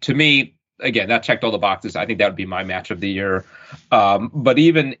to me, again, that checked all the boxes. I think that would be my match of the year. But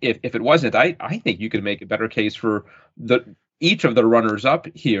even if it wasn't, I think you could make a better case for each of the runners up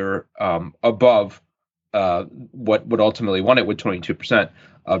here above what would ultimately won it with 22%,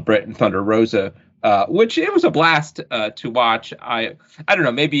 Britt and Thunder Rosa, which it was a blast to watch. I don't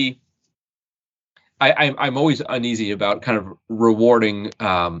know, maybe I'm always uneasy about kind of rewarding,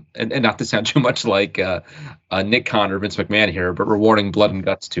 and not to sound too much like Nick Khan or Vince McMahon here, but rewarding blood and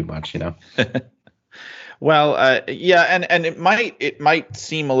guts too much, Well, yeah, and it might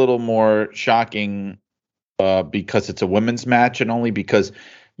seem a little more shocking because it's a women's match, and only because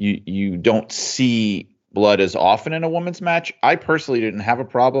you don't see blood as often in a women's match. I personally didn't have a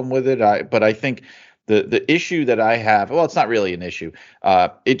problem with it, but I think the issue that I have, well, it's not really an issue.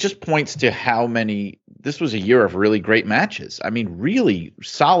 It just points to how many. This was a year of really great matches. I mean, really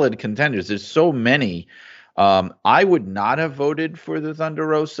solid contenders. There's so many. I would not have voted for the Thunder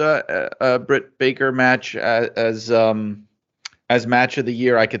Rosa Britt Baker match as match of the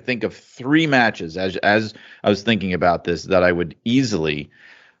year. I could think of 3 matches as I was thinking about this that I would easily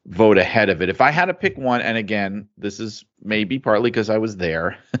vote ahead of it. If I had to pick one, and again, this is maybe partly because I was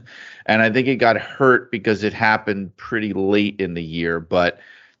there, and I think it got hurt because it happened pretty late in the year, but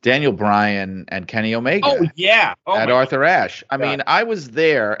Daniel Bryan and Kenny Omega. Oh, yeah. At Arthur Ashe. I mean, I was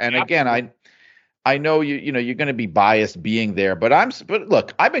there, and again, I know you're going to be biased being there, but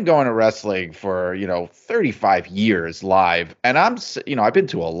look, I've been going to wrestling for 35 years live, and I've been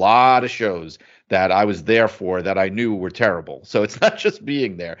to a lot of shows that I was there for that I knew were terrible. So it's not just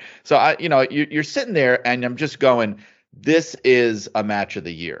being there. So you're sitting there, and I'm just going, this is a match of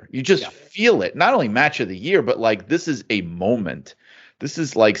the year. You just feel it. Not only match of the year, but like this is a moment. This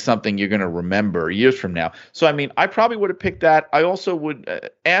is like something you're going to remember years from now. So, I mean, I probably would have picked that. I also would,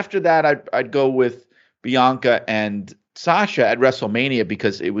 after that, I'd go with Bianca and Sasha at WrestleMania,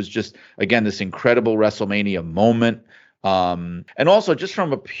 because it was just, again, this incredible WrestleMania moment. And also just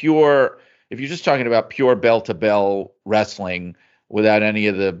from if you're just talking about pure bell-to-bell wrestling without any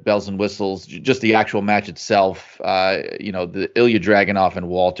of the bells and whistles, just the actual match itself, the Ilya Dragunov and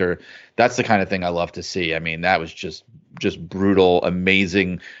Walter, that's the kind of thing I love to see. I mean, that was just brutal,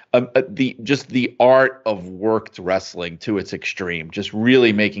 amazing. The art of worked wrestling to its extreme, just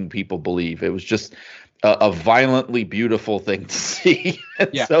really making people believe. It was just a violently beautiful thing to see.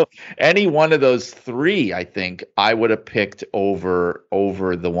 Yeah. So any one of those 3, I think I would have picked over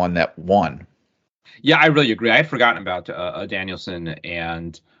the one that won. Yeah, I really agree. I had forgotten about Danielson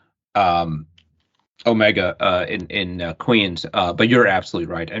and Omega in Queens, but you're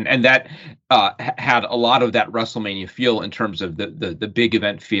absolutely right, and that had a lot of that WrestleMania feel in terms of the big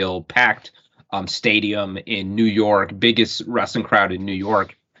event feel, packed stadium in New York, biggest wrestling crowd in New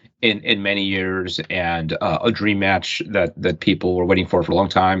York in many years, and a dream match that people were waiting for a long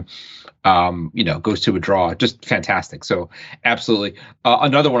time. Goes to a draw, just fantastic. So absolutely.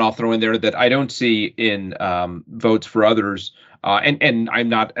 Another one I'll throw in there that I don't see in votes for others. And I'm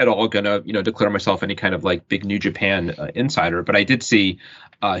not at all going to, declare myself any kind of like big New Japan insider, but I did see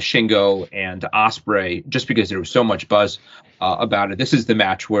Shingo and Ospreay, just because there was so much buzz about it. This is the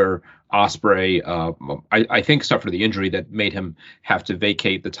match where Ospreay, I think, suffered the injury that made him have to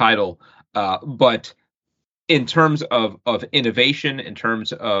vacate the title. But in terms of innovation, in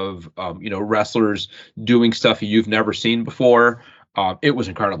terms of wrestlers doing stuff you've never seen before, it was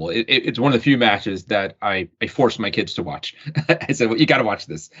incredible. It's one of the few matches that I forced my kids to watch. I said, well, you got to watch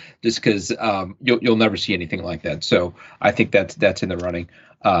this, just because you'll never see anything like that. So I think that's in the running.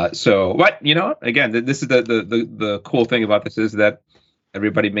 But again, this is the cool thing about this is that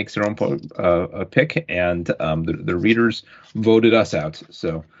everybody makes their own pick, and the readers voted us out.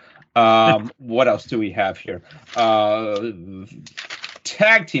 So. What else do we have here?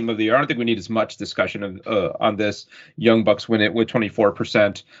 Tag team of the year. I don't think we need as much discussion on this. Young Bucks win it with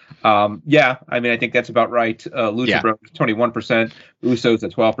 24%. I mean, I think that's about right. Lucha Bros 21%, Usos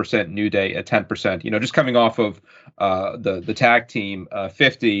at 12%, New Day at 10%. Just coming off of the tag team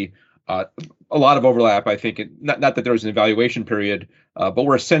 50. A lot of overlap, I think. Not that there was an evaluation period, but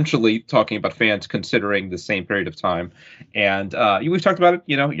we're essentially talking about fans considering the same period of time. And we've talked about it.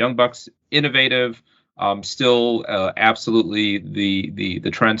 Young Bucks, innovative, still absolutely the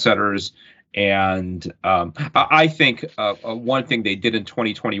trendsetters. And I think one thing they did in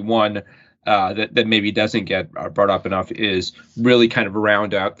 2021 that maybe doesn't get brought up enough is really kind of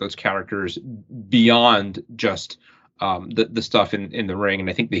round out those characters beyond just the stuff in the ring. And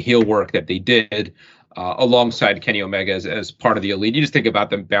I think the heel work that they did alongside Kenny Omega as part of the Elite, you just think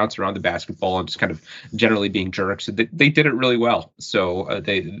about them bouncing around the basketball and just kind of generally being jerks. They did it really well. So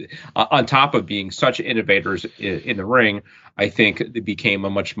they, on top of being such innovators in the ring, I think it became a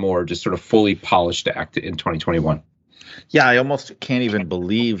much more just sort of fully polished act in 2021. Yeah, I almost can't even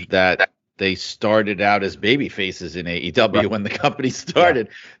believe that they started out as baby faces in AEW when the company started.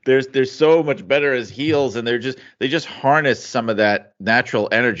 They're so much better as heels, and they just harness some of that natural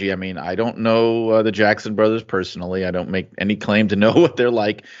energy. I mean, I don't know the Jackson brothers personally. I don't make any claim to know what they're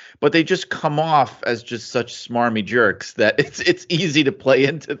like, but they just come off as just such smarmy jerks that it's easy to play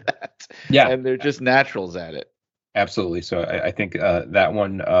into that. Yeah, and they're just naturals at it. Absolutely. So I think that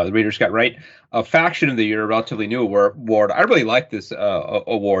one, the readers got right. Faction of the Year, a relatively new award. I really like this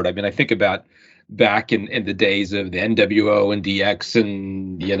award. I mean, I think about back in the days of the NWO and DX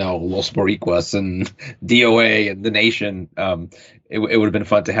and, Los Boricuas and DOA and The Nation. It would have been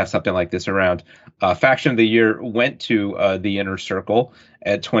fun to have something like this around. Faction of the Year went to the Inner Circle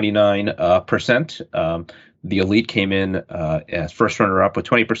at 29%. The Elite came in as first runner-up with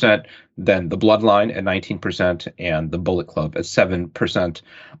 20%, then the Bloodline at 19%, and the Bullet Club at 7%.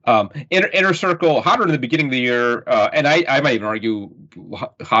 Inner Circle, hotter in the beginning of the year, and I might even argue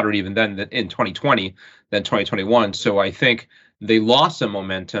hotter even then in 2020 than 2021. So I think they lost some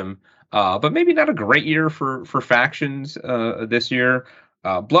momentum, but maybe not a great year for factions this year.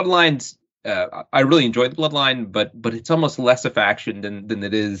 Bloodlines, I really enjoyed the Bloodline, but it's almost less a faction than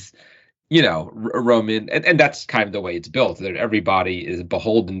it is, Roman, and that's kind of the way it's built, that everybody is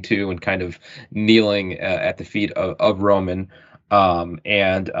beholden to and kind of kneeling at the feet of Roman. I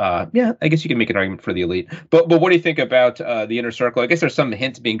guess you can make an argument for the Elite. But what do you think about the Inner Circle? I guess there's some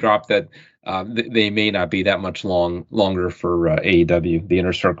hints being dropped that they may not be that much longer for AEW, the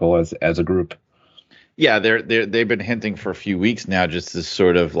Inner Circle as a group. Yeah, they've been hinting for a few weeks now, just this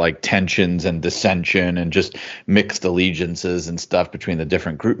sort of like tensions and dissension and just mixed allegiances and stuff between the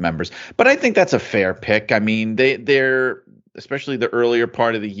different group members. But I think that's a fair pick. I mean, they're especially the earlier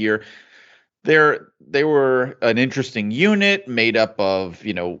part of the year, they were an interesting unit made up of,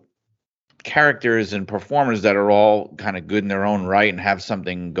 characters and performers that are all kind of good in their own right and have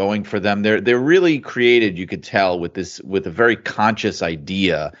something going for them. They're really created, you could tell, with a very conscious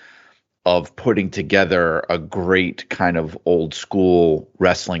idea of putting together a great kind of old school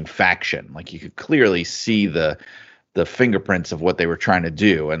wrestling faction. Like, you could clearly see the fingerprints of what they were trying to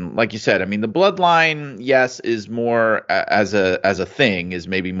do. And like you said, I mean, the Bloodline, yes, is more as a thing, is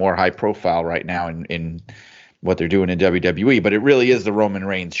maybe more high profile right now in what they're doing in WWE, but it really is the Roman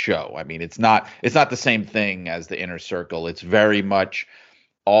Reigns show. I mean, it's not the same thing as the Inner Circle. It's very much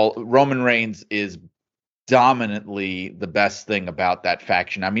all Roman Reigns is dominantly the best thing about that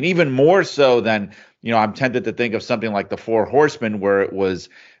faction. I mean, even more so than, I'm tempted to think of something like the Four Horsemen, where it was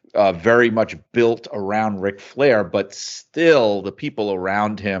very much built around Ric Flair, but still the people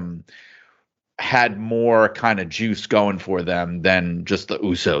around him had more kind of juice going for them than just the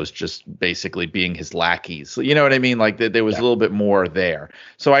Usos just basically being his lackeys. You know what I mean? Like there was a little bit more there.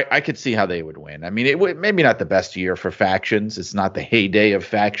 So I could see how they would win. I mean, it would maybe not the best year for factions. It's not the heyday of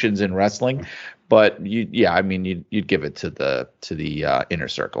factions in wrestling, but you'd give it to the Inner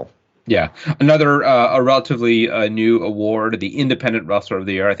Circle. Yeah. Another a relatively new award, the Independent Wrestler of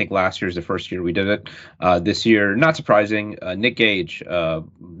the Year. I think last year is the first year we did it. This year, not surprising, Nick Gage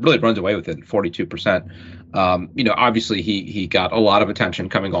really runs away with it, 42%. Obviously he got a lot of attention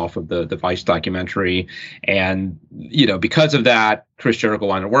coming off of the Vice documentary. And, because of that, Chris Jericho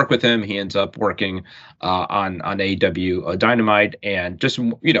wanted to work with him. He ends up working on AEW Dynamite and just,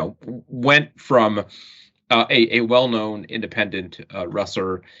 went from a well-known independent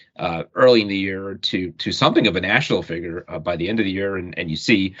wrestler early in the year to something of a national figure by the end of the year. And you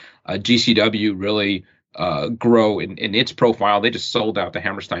see GCW really grow in its profile. They just sold out the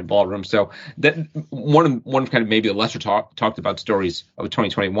Hammerstein Ballroom. So that one of kind of maybe the lesser talked about stories of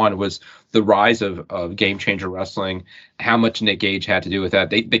 2021 was the rise of Game Changer Wrestling, how much Nick Gage had to do with that.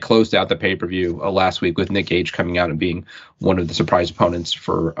 They closed out the pay-per-view last week with Nick Gage coming out and being one of the surprise opponents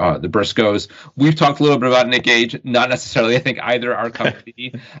for the Briscoes. We've talked a little bit about Nick Gage, not necessarily, I think, either our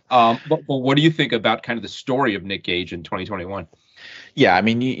company. But what do you think about kind of the story of Nick Gage in 2021? Yeah, I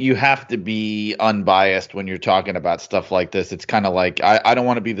mean, you have to be unbiased when you're talking about stuff like this. It's kind of like I don't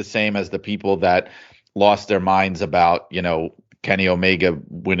want to be the same as the people that lost their minds about, Kenny Omega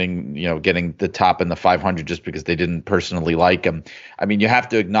winning, getting the top in the 500 just because they didn't personally like him. I mean, you have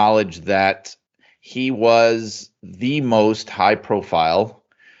to acknowledge that he was the most high profile,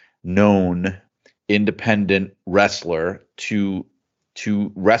 known independent wrestler to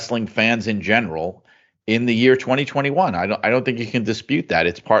wrestling fans in general in the year 2021. I don't think you can dispute that.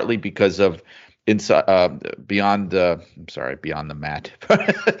 It's partly because of Beyond the Mat,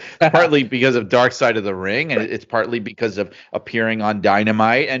 partly because of Dark Side of the Ring, and it's partly because of appearing on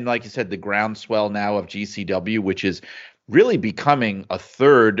Dynamite, and like you said, the groundswell now of GCW, which is really becoming a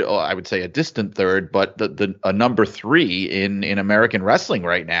third, I would say a distant third, but a number 3 in American wrestling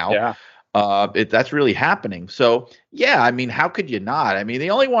right now. Yeah. That's really happening. So yeah, I mean, how could you not? I mean,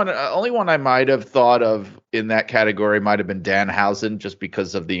 the only one I might have thought of in that category might have been Danhausen, just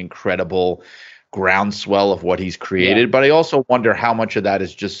because of the incredible groundswell of what he's created. Yeah. But I also wonder how much of that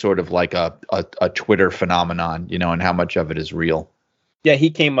is just sort of like a Twitter phenomenon, and how much of it is real. Yeah,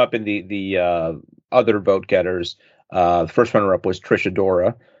 he came up in the other vote getters. The first runner-up was Trisha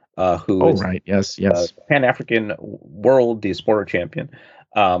Dora, who is right. Yes. Pan-African World Diaspora Champion.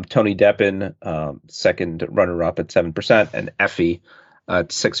 Tony Deppen, second runner-up at 7%, and Effie at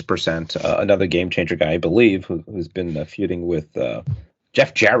 6%. Another game changer guy, I believe, who's been feuding with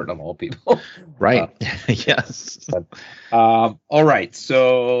Jeff Jarrett of all people. Right. Yes. All right.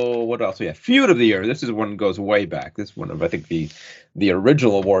 So what else we have? Feud of the year. This is one that goes way back. This is one of, I think, the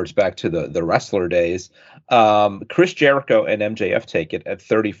original awards back to the wrestler days. Chris Jericho and MJF take it at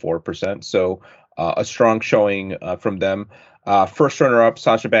 34%. So a strong showing from them. First runner-up,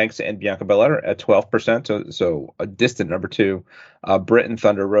 Sasha Banks and Bianca Belair at 12%, so a distant number two. Britt and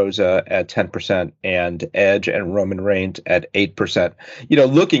Thunder Rosa at 10%, and Edge and Roman Reigns at 8%.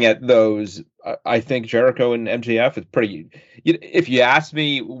 Looking at those, I think Jericho and MJF is pretty. If you ask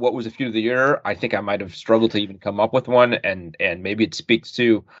me what was a feud of the year, I think I might have struggled to even come up with one, and maybe it speaks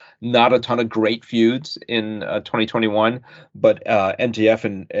to not a ton of great feuds in 2021, but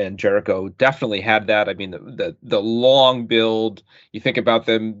MJF and Jericho definitely had that. I mean, the long build. You think about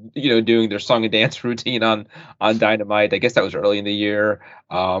them, doing their song and dance routine on Dynamite. I guess that was early in the year,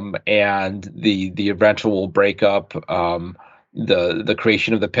 and the eventual breakup. The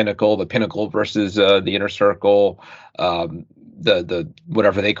creation of the Pinnacle versus the Inner Circle, the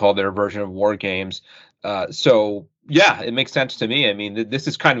whatever they call their version of War Games. So yeah, it makes sense to me. I mean, this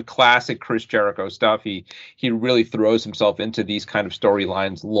is kind of classic Chris Jericho stuff. He really throws himself into these kind of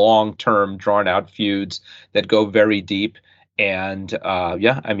storylines, long-term, drawn-out feuds that go very deep. And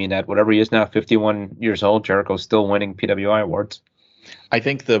I mean, at whatever he is now, 51 years old, Jericho's still winning PWI awards. I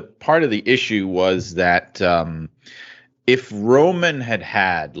think the part of the issue was that if Roman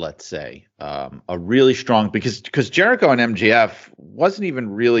had, let's say, a really strong, because Jericho and MJF wasn't even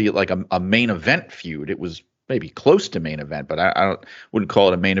really like a main event feud. It was maybe close to main event, but I wouldn't call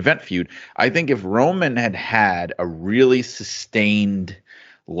it a main event feud. I think if Roman had a really sustained,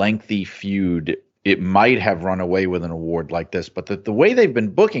 lengthy feud, it might have run away with an award like this. But the way they've been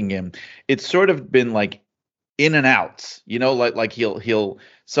booking him, it's sort of been like in and outs, like he'll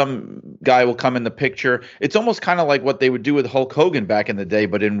some guy will come in the picture. It's almost kind of like what they would do with Hulk Hogan back in the day,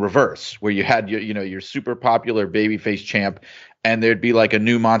 but in reverse, where you had your super popular babyface champ, and there'd be like a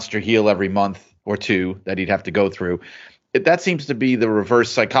new monster heel every month or two that he'd have to go through. That seems to be the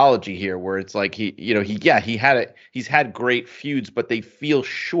reverse psychology here, where it's like he's had great feuds, but they feel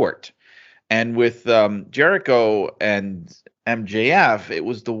short. And with Jericho and MJF, it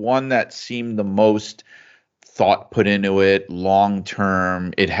was the one that seemed the most thought put into it, long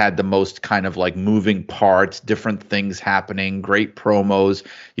term. It had the most kind of like moving parts, different things happening, great promos.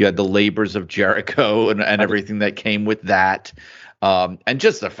 You had the labors of Jericho and everything that came with that. And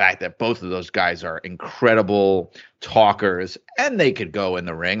just the fact that both of those guys are incredible talkers, and they could go in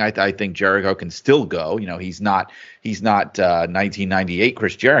the ring. I think Jericho can still go. He's not 1998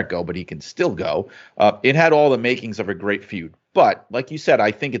 Chris Jericho, but he can still go. It had all the makings of a great feud. But like you said,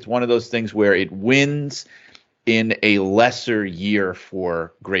 I think it's one of those things where it wins in a lesser year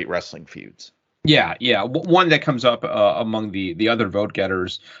for great wrestling feuds. Yeah. One that comes up among the other vote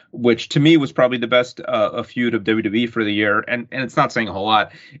getters, which to me was probably the best feud of WWE for the year, and it's not saying a whole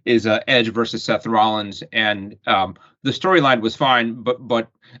lot, is Edge versus Seth Rollins. And the storyline was fine, but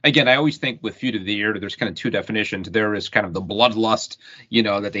again, I always think with feud of the year, there's kind of two definitions. There is kind of the bloodlust,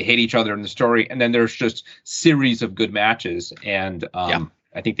 that they hate each other in the story, and then there's just series of good matches. And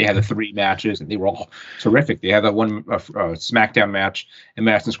I think they had the 3 matches, and they were all terrific. They had that one SmackDown match in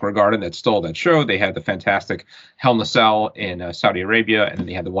Madison Square Garden that stole that show. They had the fantastic Hell in a Cell in Saudi Arabia, and then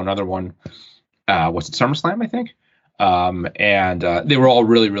they had the one other one. Was it SummerSlam, I think? And they were all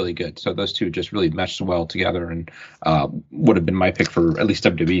really, really good. So those two just really meshed well together, and would have been my pick for at least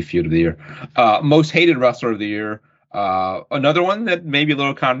WWE Feud of the Year. Most hated wrestler of the year. Another one that may be a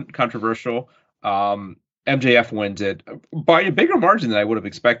little controversial. MJF wins it by a bigger margin than I would have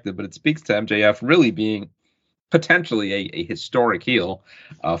expected, but it speaks to MJF really being potentially a historic heel.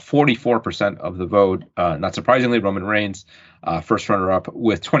 44% of the vote, not surprisingly, Roman Reigns, first runner-up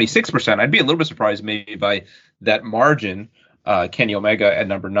with 26%. I'd be a little bit surprised maybe by that margin. Kenny Omega at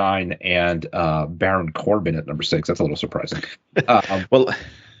number 9 and Baron Corbin at number 6. That's a little surprising. Well,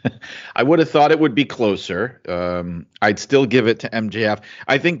 I would have thought it would be closer. I'd still give it to MJF.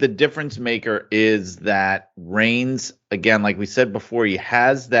 I think the difference maker is that Reigns, again, like we said before, he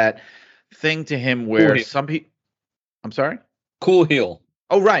has that thing to him where some people. I'm sorry. Cool heel.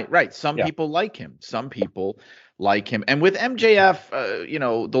 Oh, right. Some people like him. Some people like him. And with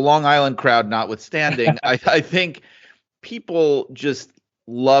MJF, the Long Island crowd notwithstanding, I think people just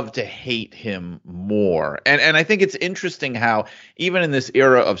love to hate him more. And I think it's interesting how even in this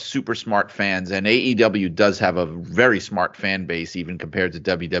era of super smart fans, and AEW does have a very smart fan base even compared to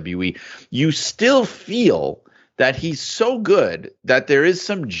WWE, you still feel that he's so good that there is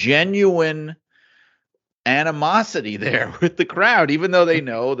some genuine animosity there with the crowd, even though they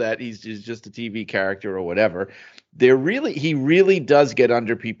know that he's just a TV character or whatever. He really does get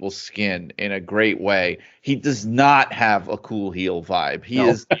under people's skin in a great way. He does not have a cool heel vibe. He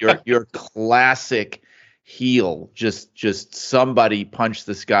is your classic heel, just somebody punch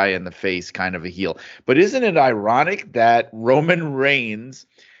this guy in the face kind of a heel. But isn't it ironic that Roman Reigns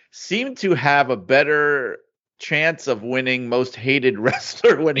seemed to have a better chance of winning most hated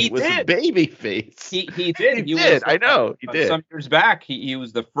wrestler when he was a babyface? He did. He did. I know he did. Some years back, he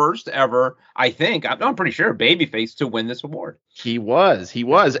was the first ever, I think, I'm pretty sure, babyface to win this award. He was,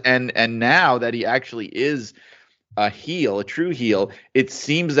 and now that he actually is a heel, a true heel, it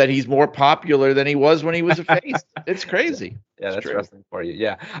seems that he's more popular than he was when he was a face. It's crazy. Yeah, that's wrestling for you.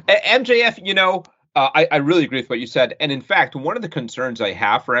 Yeah, MJF. I really agree with what you said, and in fact, one of the concerns I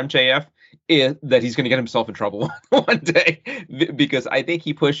have for MJF is that he's going to get himself in trouble one day, because I think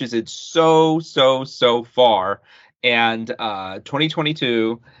he pushes it so far. And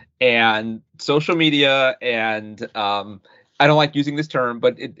 2022 and social media, and I don't like using this term,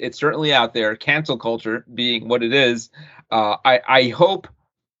 but it's certainly out there, cancel culture being what it is. I hope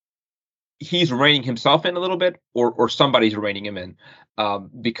he's reining himself in a little bit, or somebody's reining him in,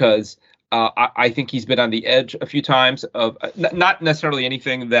 because I think he's been on the edge a few times of not necessarily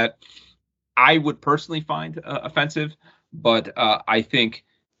anything that I would personally find offensive, but I think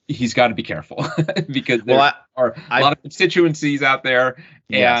he's got to be careful because there are a lot of constituencies out there,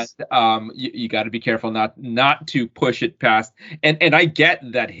 yes. And you got to be careful not to push it past. And I get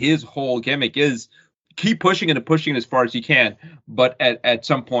that his whole gimmick is keep pushing it and pushing it as far as you can, but at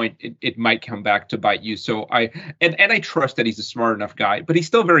some point it might come back to bite you. So I trust that he's a smart enough guy, but he's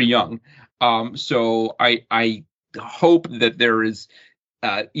still very young. So I hope that there is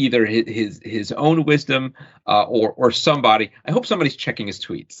either his own wisdom or somebody. I hope somebody's checking his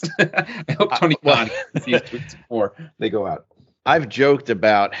tweets. I hope Tony Khan sees tweets before they go out. I've joked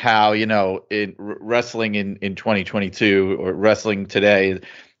about how, in wrestling in 2022 or wrestling today,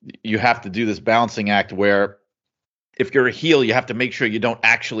 you have to do this balancing act where if you're a heel, you have to make sure you don't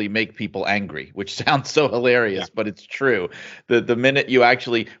actually make people angry, which sounds so hilarious, but it's true. The minute you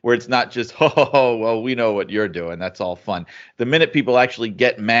actually, where it's not just, well, we know what you're doing, that's all fun. The minute people actually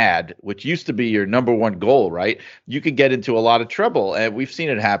get mad, which used to be your number one goal, right? You could get into a lot of trouble. And we've seen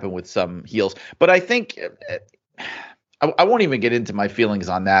it happen with some heels. But I think I won't even get into my feelings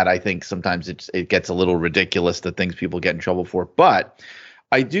on that. I think sometimes it gets a little ridiculous, the things people get in trouble for. But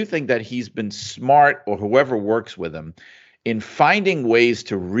I do think that he's been smart, or whoever works with him, in finding ways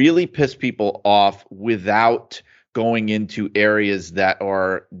to really piss people off without going into areas that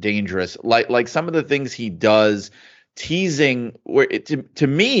are dangerous. Like some of the things he does, teasing, where to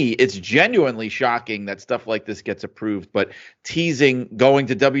me, it's genuinely shocking that stuff like this gets approved, but teasing going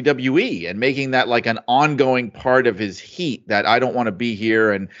to WWE and making that like an ongoing part of his heat, that I don't want to be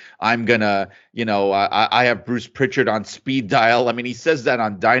here and I'm gonna, I have Bruce Pritchard on speed dial. I mean, he says that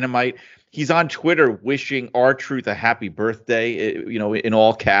on Dynamite. He's on Twitter wishing R-Truth a happy birthday, in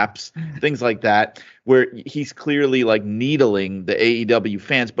all caps, things like that, where he's clearly like needling the AEW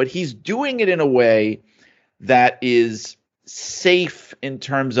fans, but he's doing it in a way that is safe in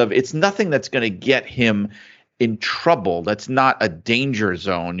terms of it's nothing that's going to get him in trouble. That's not a danger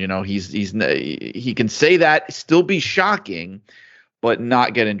zone. He can say that, still be shocking, but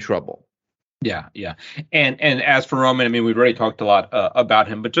not get in trouble. Yeah. And as for Roman, I mean, we've already talked a lot about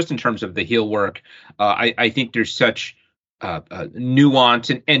him, but just in terms of the heel work, I think there's such nuance,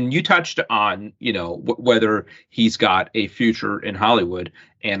 and you touched on, whether he's got a future in Hollywood.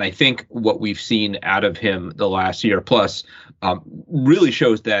 And I think what we've seen out of him the last year plus really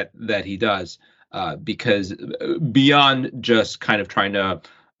shows that he does, because beyond just kind of trying to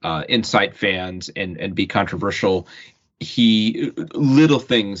incite fans and be controversial, he little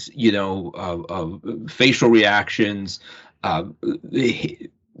things, facial reactions,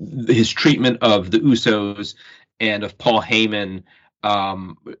 his treatment of the Usos and of Paul Heyman.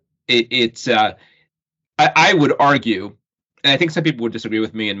 I would argue, and I think some people would disagree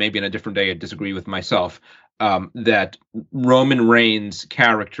with me, and maybe in a different day I'd disagree with myself, that Roman Reigns'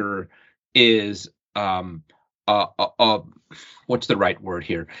 character is a what's the right word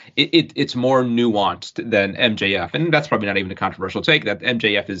here? It's more nuanced than MJF, and that's probably not even a controversial take. That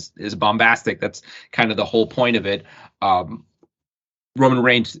MJF is bombastic. That's kind of the whole point of it. Roman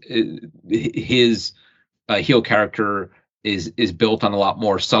Reigns, his heel character is built on a lot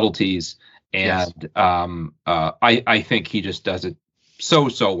more subtleties, and yes. I think he just does it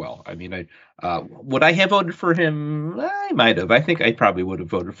so well. I mean, would I have voted for him? I might have. I think I probably would have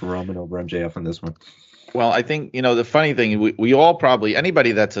voted for Roman over MJF on this one. Well, I think, the funny thing, we all probably,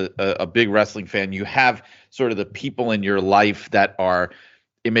 anybody that's a big wrestling fan, you have sort of the people in your life that are,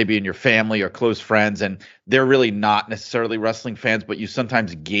 it may be in your family or close friends, and they're really not necessarily wrestling fans, but you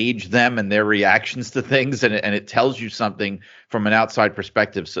sometimes gauge them and their reactions to things, and it tells you something from an outside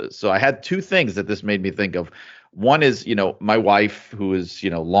perspective. So I had two things that this made me think of. One is, my wife, who is,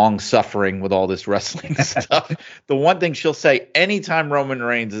 long suffering with all this wrestling stuff. The one thing she'll say anytime Roman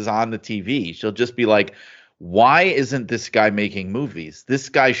Reigns is on the TV, she'll just be like, why isn't this guy making movies? This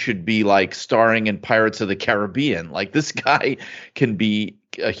guy should be like starring in Pirates of the Caribbean. Like, this guy can be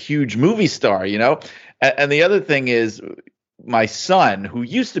a huge movie star, And the other thing is, my son, who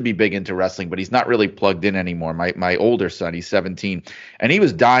used to be big into wrestling, but he's not really plugged in anymore. My older son, he's 17, and he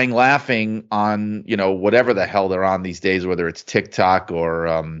was dying laughing on, whatever the hell they're on these days, whether it's TikTok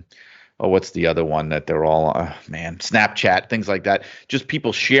or, what's the other one that they're all, Snapchat, things like that. Just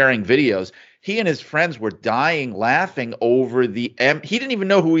people sharing videos. He and his friends were dying laughing over he didn't even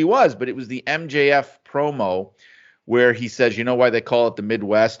know who he was, but it was the MJF promo where he says, you know why they call it the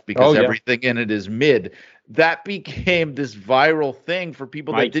Midwest? Because everything in it is mid. That became this viral thing for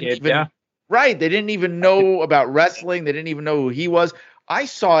people that right. They didn't even know about wrestling. They didn't even know who he was. I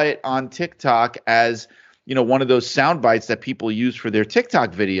saw it on TikTok as, one of those sound bites that people use for their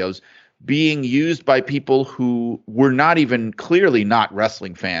TikTok videos being used by people who were not even clearly not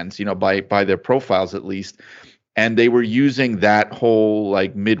wrestling fans, by their profiles at least. And they were using that whole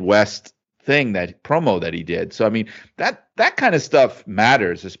like Midwest thing, that promo that he did. So, I mean, that kind of stuff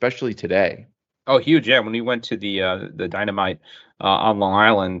matters, especially today. Oh, huge. Yeah. When we went to the Dynamite on Long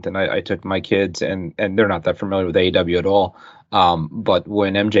Island, and I took my kids, and they're not that familiar with AEW at all. But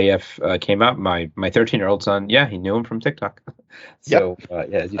when MJF came out, my 13-year-old son, he knew him from TikTok. So,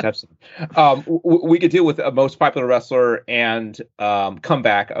 as you'd have seen. We could deal with a most popular wrestler and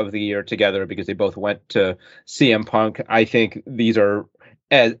comeback of the year together because they both went to CM Punk. I think these are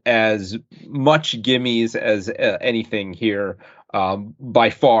as much gimmies as anything here. By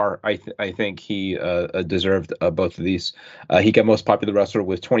far, I think he deserved both of these. He got most popular wrestler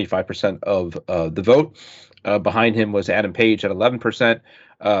with 25% of the vote. Behind him was Adam Page at 11%,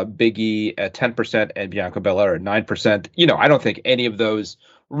 Big E at 10%, and Bianca Belair at 9%. I don't think any of those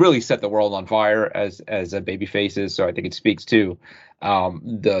really set the world on fire as baby faces. So I think it speaks to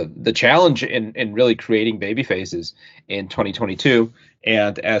the challenge in really creating baby faces in 2022.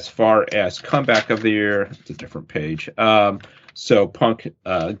 And as far as comeback of the year, it's a different page. So Punk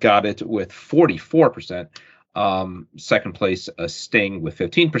got it with 44%. Second place, Sting with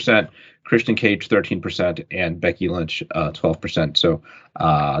 15%, Christian Cage 13%, and Becky Lynch 12%. So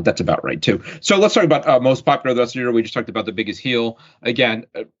that's about right too. So let's talk about most popular the rest of the year. We just talked about the biggest heel. Again,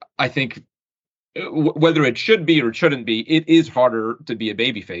 I think whether it should be or it shouldn't be, it is harder to be a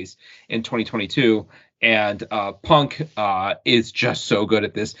babyface in 2022. And Punk is just so good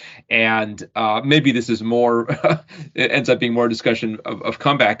at this. And maybe this is more, it ends up being more discussion of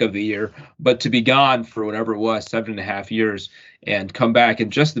comeback of the year. But to be gone for whatever it was, 7.5 years, and come back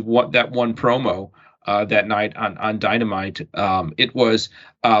and just that one promo that night on Dynamite, it was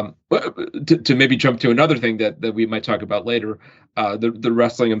to maybe jump to another thing that we might talk about later, the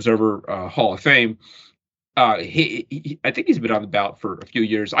Wrestling Observer Hall of Fame. I think he's been on the ballot for a few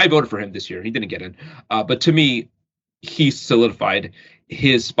years. I voted for him this year. He didn't get in. But to me, he solidified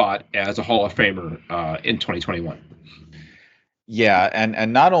his spot as a Hall of Famer in 2021. Yeah,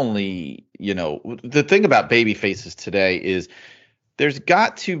 and not only, the thing about baby faces today is there's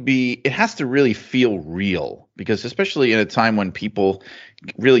got to be, it has to really feel real, because especially in a time when people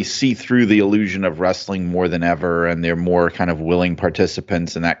really see through the illusion of wrestling more than ever, and they're more kind of willing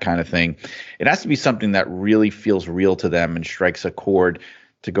participants and that kind of thing, it has to be something that really feels real to them and strikes a chord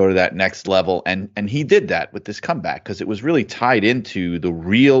to go to that next level. And he did that with this comeback, because it was really tied into the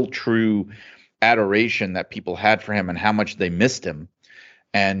real, true adoration that people had for him and how much they missed him.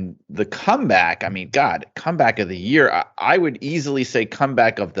 And the comeback, I mean, God, comeback of the year, I would easily say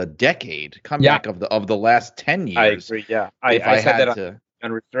comeback of the decade, comeback of the last 10 years. I agree. Yeah, I said that on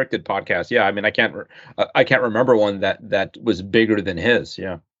Unrestricted podcast. Yeah, I mean, I can't remember one that was bigger than his.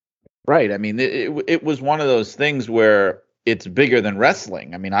 Yeah, right. I mean, it was one of those things where it's bigger than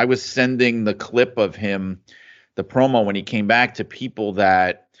wrestling. I mean, I was sending the clip of him the promo when he came back to people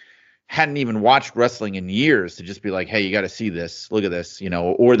that hadn't even watched wrestling in years, to just be like, hey, you got to see this, look at this,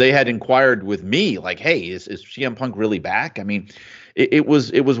 or they had inquired with me like, hey, is CM Punk really back? I mean, it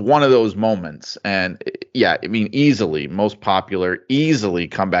was one of those moments. And yeah, I mean, easily most popular, easily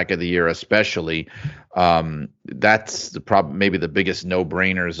comeback of the year, especially. That's the problem, maybe the biggest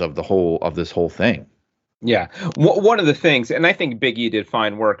no-brainers of this whole thing. Yeah, one of the things, and I think Big E did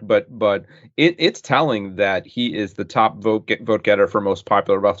fine work, but it's telling that he is the top vote getter for most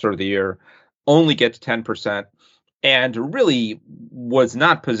popular wrestler of the year, only gets 10%, and really was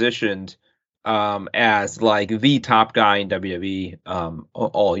not positioned as like the top guy in WWE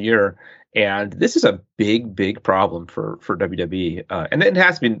all year. And this is a big problem for WWE, and it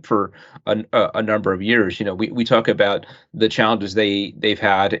has been for a number of years. We talk about the challenges they've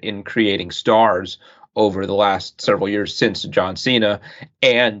had in creating stars over the last several years since John Cena,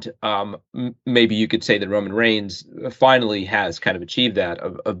 and maybe you could say that Roman Reigns finally has kind of achieved that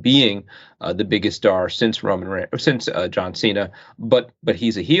of being the biggest star since John Cena, but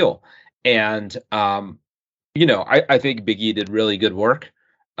he's a heel, and I think Big E did really good work,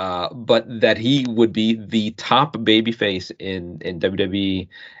 but that he would be the top babyface in WWE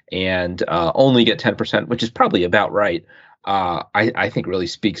and only get 10%, which is probably about right. I think really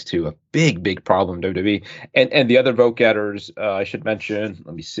speaks to a big problem in WWE. And the other vote getters, I should mention,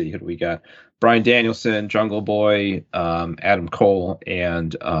 let me see, who do we got? Bryan Danielson, Jungle Boy, Adam Cole,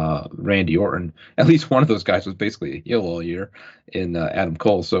 and Randy Orton. At least one of those guys was basically a heel all year in Adam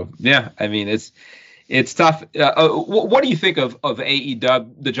Cole. So yeah, I mean, it's tough. What do you think of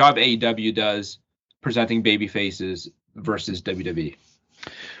AEW, the job AEW does presenting baby faces versus WWE?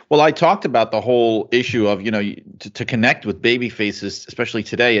 Well, I talked about the whole issue of, to connect with baby faces, especially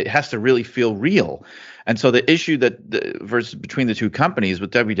today, it has to really feel real. And so the issue versus between the two companies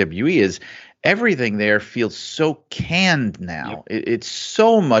with WWE is everything there feels so canned now. Yep. It's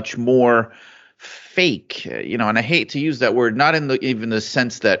so much more fake, and I hate to use that word, not in even the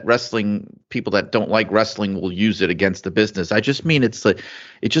sense that wrestling people that don't like wrestling will use it against the business. I just mean it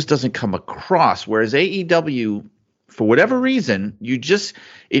just doesn't come across. Whereas AEW, for whatever reason,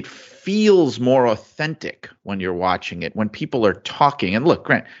 it feels more authentic when you're watching it, when people are talking. And look,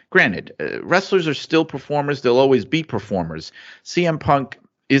 granted, wrestlers are still performers. They'll always be performers. CM Punk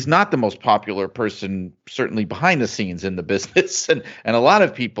is not the most popular person, certainly behind the scenes in the business. And a lot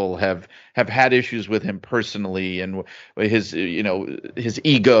of people have had issues with him personally and his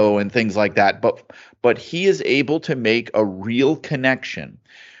ego and things like that. But he is able to make a real connection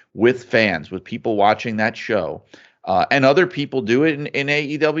with fans, with people watching that show. And other people do it in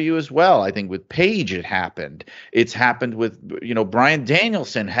AEW as well. I think with Paige it happened. It's happened with, Bryan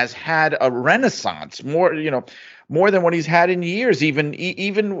Danielson has had a renaissance, more than what he's had in years, even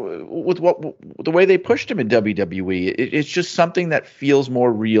with the way they pushed him in WWE. It's just something that feels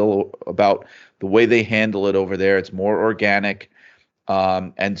more real about the way they handle it over there. It's more organic.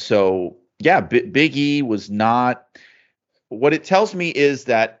 And so, yeah, Big E was not – what it tells me is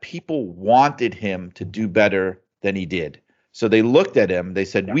that people wanted him to do better than he did. So they looked at him, they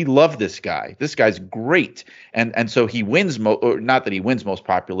said, we love this guy. This guy's great. And so he wins, or not that he wins most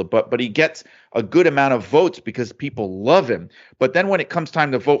popular, but he gets a good amount of votes because people love him. But then when it comes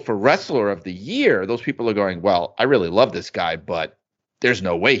time to vote for Wrestler of the Year, those people are going, well, I really love this guy, but there's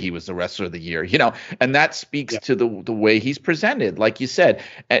no way he was the Wrestler of the Year, and that speaks to the way he's presented. Like you said,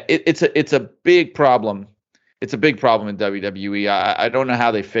 it's a big problem. It's a big problem in WWE. I don't know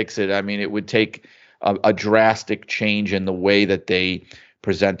how they fix it. I mean, it would take a drastic change in the way that they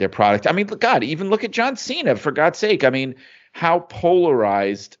present their product. I mean, God, even look at John Cena, for God's sake. I mean, how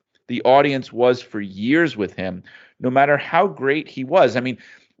polarized the audience was for years with him, no matter how great he was. I mean,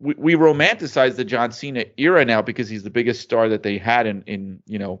 we romanticize the John Cena era now because he's the biggest star that they had in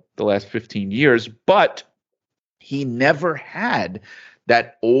the last 15 years, but he never had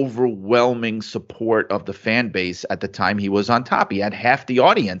that overwhelming support of the fan base at the time he was on top. He had half the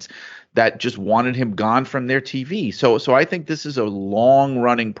audience that just wanted him gone from their TV. So I think this is a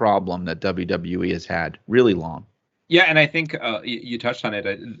long-running problem that WWE has had, really long. Yeah, and I think you touched on it.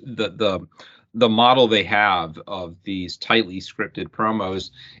 The model they have of these tightly scripted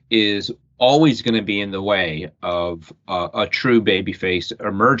promos is always going to be in the way of a true babyface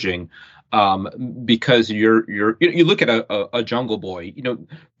emerging. Because you look at a Jungle Boy,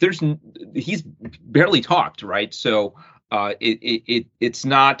 he's barely talked, right? So it's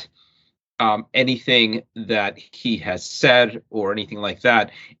not anything that he has said or anything like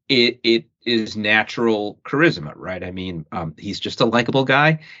that. it is natural charisma, right? I mean, he's just a likable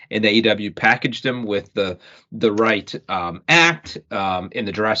guy, and AEW packaged him with the right act in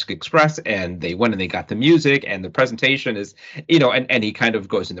the Jurassic Express, and they went and they got the music, and the presentation is, and he kind of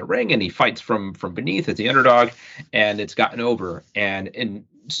goes in the ring and he fights from beneath as the underdog, and it's gotten over, and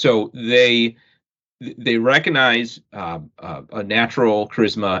so they recognize a natural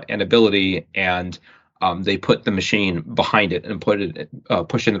charisma and ability, and they put the machine behind it and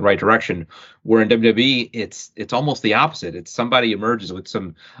push in the right direction. Where in WWE, it's almost the opposite. It's somebody emerges with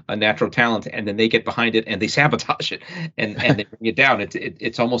a natural talent, and then they get behind it and they sabotage it and they bring it down.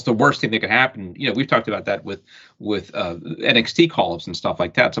 It's almost the worst thing that could happen. We've talked about that with NXT call-ups and stuff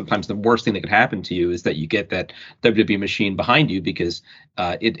like that. Sometimes the worst thing that could happen to you is that you get that WWE machine behind you, because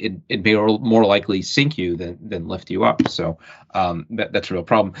it may more likely sink you than lift you up. So that's a real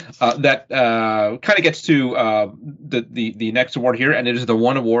problem. That kind of gets to the next award here, and it is the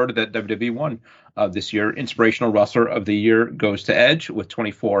one award that WWE won this year. Inspirational Wrestler of the Year goes to Edge with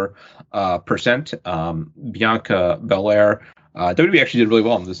 24%. Bianca Belair, WWE actually did really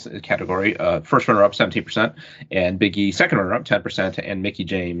well in this category. First runner-up, 17%, and Big E, second runner-up, 10%, and Mickie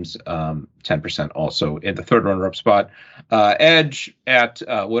James, 10% also in the third runner-up spot. Edge at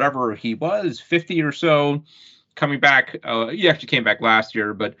whatever he was, 50 or so, coming back. He actually came back last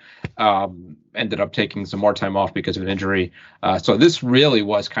year, but ended up taking some more time off because of an injury. So this really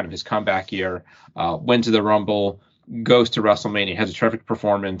was kind of his comeback year. Wins the Rumble, goes to WrestleMania, has a terrific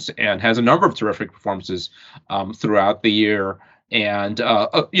performance, and has a number of terrific performances throughout the year. And,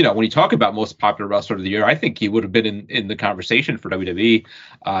 when you talk about most popular wrestler of the year, I think he would have been in the conversation for WWE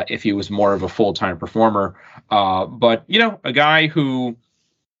if he was more of a full-time performer. But, a guy who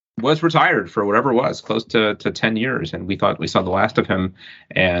was retired for whatever it was, close to 10 years. And we thought we saw the last of him,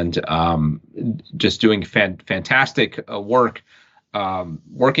 and just doing fantastic work,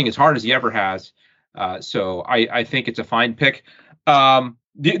 working as hard as he ever has. So I think it's a fine pick. I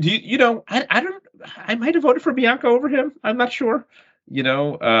might have voted for Bianca over him. I'm not sure.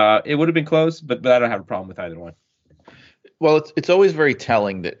 It would have been close, but I don't have a problem with either one. Well, it's always very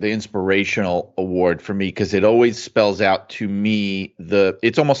telling, that the inspirational award for me, because it always spells out to me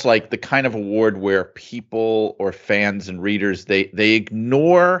it's almost like the kind of award where people or fans and readers, they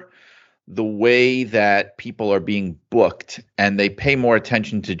ignore the way that people are being booked, and they pay more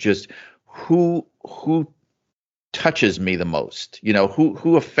attention to just who touches me the most,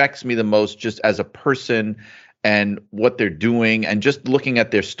 who affects me the most just as a person, and what they're doing, and just looking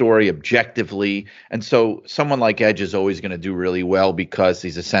at their story objectively. And so someone like Edge is always going to do really well because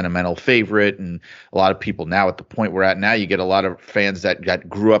he's a sentimental favorite. And a lot of people now, at the point we're at now, you get a lot of fans that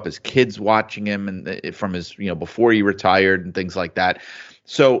grew up as kids watching him, and from his, before he retired and things like that.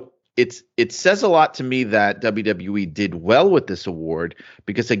 So it says a lot to me that WWE did well with this award,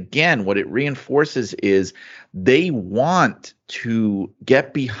 because again, what it reinforces is they want to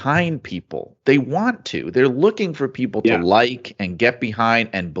get behind people. They're looking for people to like and get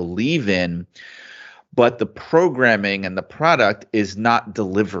behind and believe in, but the programming and the product is not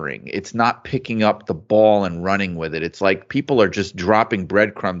delivering. It's not picking up the ball and running with it. It's like people are just dropping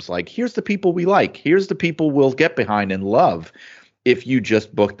breadcrumbs, like, here's the people we like. Here's the people we'll get behind and love if you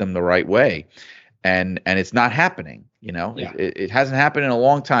just book them the right way. And it's not happening. It hasn't happened in a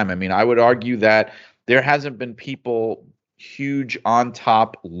long time. I mean, I would argue that there hasn't been people, huge on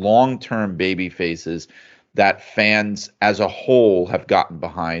top, long-term baby faces, that fans as a whole have gotten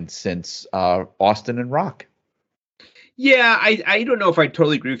behind since Austin and Rock. Yeah, I don't know if I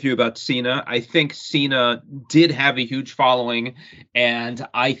totally agree with you about Cena. I think Cena did have a huge following, and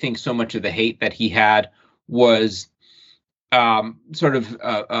I think so much of the hate that he had was sort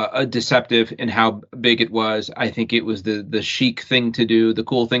of deceptive in how big it was. I think it was the chic thing to do, the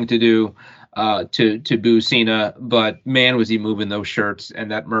cool thing to do, to boo Cena. But man, was he moving those shirts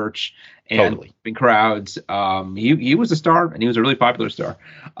and that merch and in crowds. He was a star, and he was a really popular star.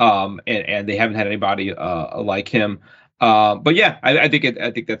 And they haven't had anybody like him. But yeah, I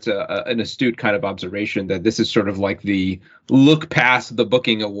think that's an astute kind of observation, that this is sort of like the look past the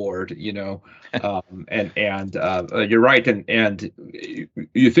booking award, and you're right. And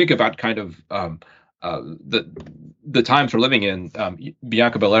you think about kind of the times we're living in.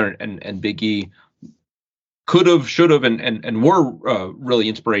 Bianca Belair and Big E could have, should have, and were really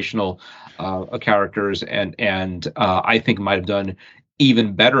inspirational characters, and I think might have done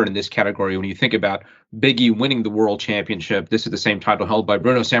even better in this category. When you think about Big E winning the world championship, this is the same title held by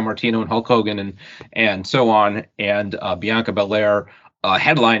Bruno Sammartino and Hulk Hogan and so on, and Bianca Belair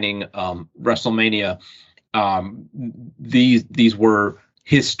headlining WrestleMania. These were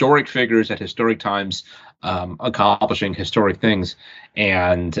historic figures at historic times accomplishing historic things,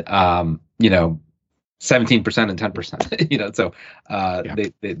 and 17% and 10%. So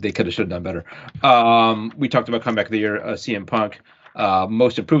they could have should have done better. We talked about comeback of the year, CM Punk.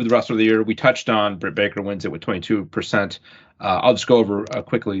 Most improved wrestler of the year, we touched on. Britt Baker wins it with 22%. I'll just go over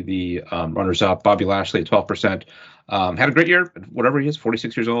quickly the runners-up. Bobby Lashley at 12%. Had a great year, whatever he is,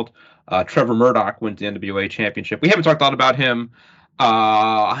 46 years old. Trevor Murdoch wins the NWA Championship. We haven't talked a lot about him.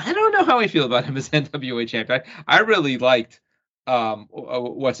 I don't know how I feel about him as NWA champion. I really liked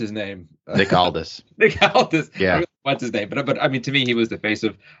what's his name? Nick Aldis. Nick Aldis. Yeah. What's his name? But I mean, to me, he was the face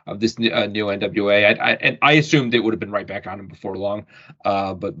of this new NWA. I assumed it would have been right back on him before long.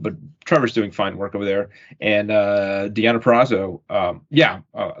 But Trevor's doing fine work over there. And Deonna Purrazzo,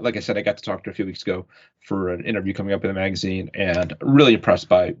 like I said, I got to talk to her a few weeks ago for an interview coming up in the magazine, and really impressed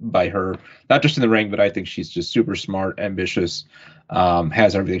by her, not just in the ring, but I think she's just super smart, ambitious,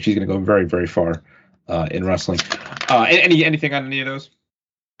 has everything. She's going to go very, very far in wrestling. Anything on any of those?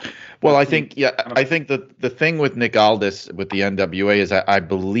 Well, I think the thing with Nick Aldis with the NWA is I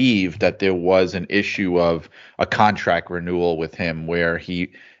believe that there was an issue of a contract renewal with him where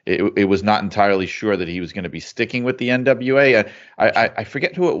it was not entirely sure that he was going to be sticking with the NWA. I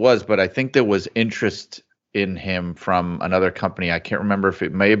forget who it was, but I think there was interest in him from another company. I can't remember if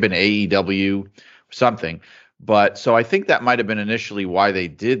it may have been AEW or something. But so I think that might have been initially why they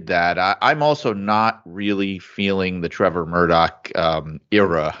did that. I'm also not really feeling the Trevor Murdoch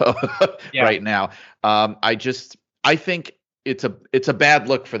era right now. I think it's a bad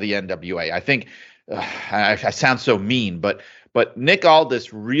look for the NWA. I think I sound so mean, but Nick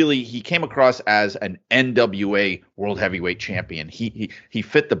Aldis really, he came across as an NWA World Heavyweight Champion. He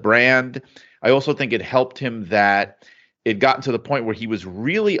fit the brand. I also think it helped him that it got to the point where he was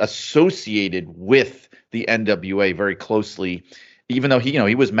really associated with the NWA very closely, even though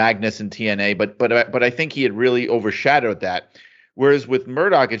he was Magnus and TNA, but I think he had really overshadowed that. Whereas with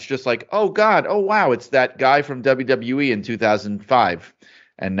Murdoch, it's just like, oh God, oh wow, it's that guy from WWE in 2005,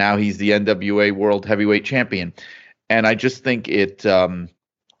 and now he's the NWA World Heavyweight Champion. And I just think it,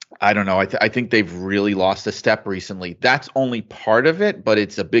 I don't know, I think they've really lost a step recently. That's only part of it, but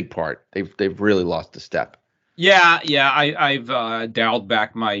it's a big part. They've really lost a step. Yeah, I've dialed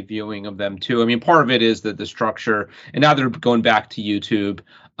back my viewing of them too. I mean, part of it is the structure, and now they're going back to YouTube,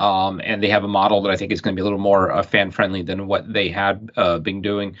 and they have a model that I think is going to be a little more fan friendly than what they had been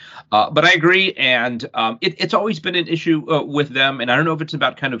doing. But I agree, and it's always been an issue with them, and I don't know if it's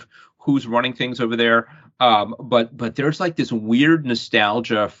about kind of who's running things over there, but there's like this weird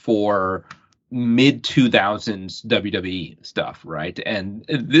nostalgia for mid 2000s WWE stuff, right? And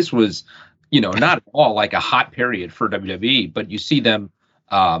this was, not at all like a hot period for WWE, but you see them,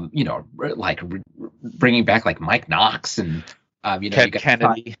 bringing back like Mike Knox and, Ted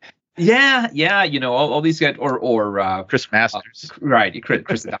Kennedy. All these guys, or Chris Masters, right?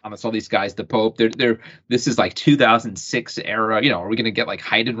 Chris Adonis, all these guys, the Pope. This is like 2006 era. Are we going to get like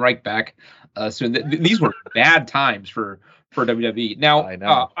Heidenreich back soon? These were bad times for WWE. Now, I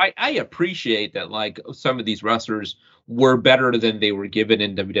know. I appreciate that like some of these wrestlers were better than they were given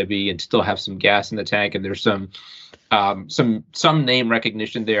in WWE and still have some gas in the tank, and there's some name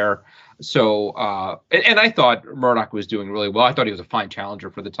recognition there. So and I thought Murdoch was doing really well. I thought he was a fine challenger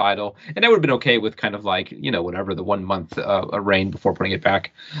for the title, and I would have been okay with kind of like whatever the 1 month reign before putting it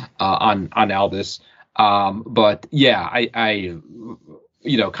back on Aldis. But yeah, I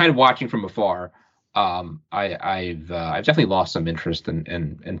kind of watching from afar. I've definitely lost some interest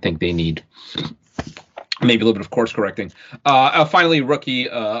and think they need maybe a little bit of course correcting. Finally, Rookie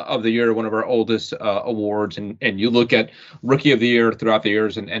of the Year, one of our oldest awards, and you look at Rookie of the Year throughout the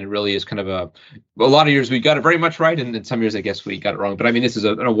years, and it really is kind of a lot of years we got it very much right, and some years I guess we got it wrong. But I mean, this is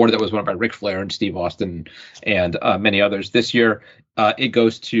an award that was won by Ric Flair and Steve Austin and many others. This year, it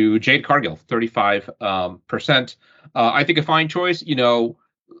goes to Jade Cargill, 35%. I think a fine choice.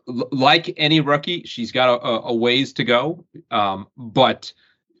 Like any rookie, she's got a ways to go, but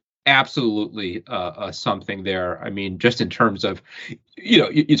absolutely something there. I mean, just in terms of,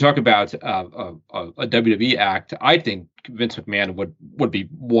 you talk about a WWE act. I think Vince McMahon would be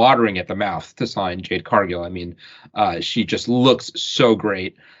watering at the mouth to sign Jade Cargill. I mean, she just looks so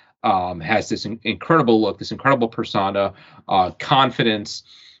great. Has this incredible look, this incredible persona, confidence.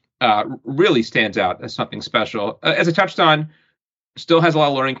 Really stands out as something special. As I touched on, still has a lot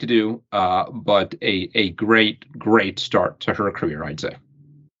of learning to do, but a great start to her career, I'd say.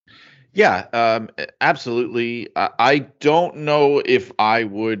 Yeah, absolutely. I don't know if I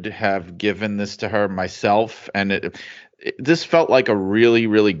would have given this to her myself, and this felt like a really,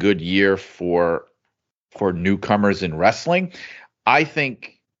 really good year for newcomers in wrestling. I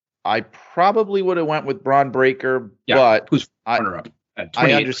think I probably would have went with Braun Breaker, Yeah, but who's runner-up at I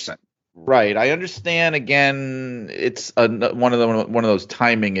 28%. understand. Right, I understand. Again, it's one of those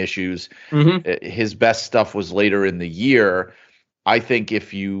timing issues. Mm-hmm. His best stuff was later in the year. I think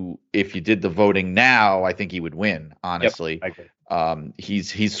if you did the voting now, I think he would win. Honestly, Yep, I agree.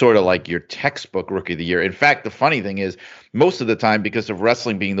 He's sort of like your textbook rookie of the year. In fact, the funny thing is, most of the time, because of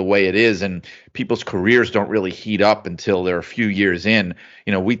wrestling being the way it is, and people's careers don't really heat up until they're a few years in.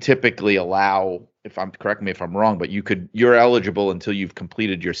 We typically allow. Correct me if I'm wrong, but you're eligible until you've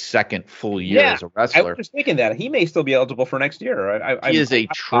completed your second full year as a wrestler. I was just thinking that he may still be eligible for next year. He is a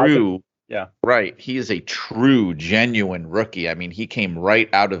true. Yeah. Right. He is a true, genuine rookie. I mean, he came right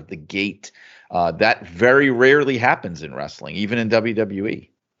out of the gate. That very rarely happens in wrestling, even in WWE.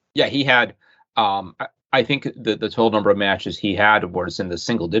 Yeah, he had, I think the total number of matches he had was in the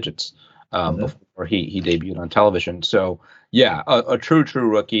single digits before he debuted on television. So, yeah, a true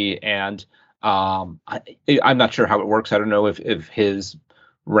rookie. And I'm not sure how it works. I don't know if his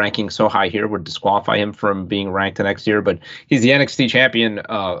ranking so high here would disqualify him from being ranked the next year, but he's the NXT champion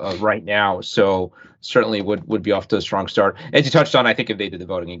right now, so certainly would be off to a strong start. As you touched on, I think if they did the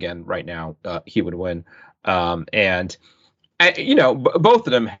voting again right now, he would win. And both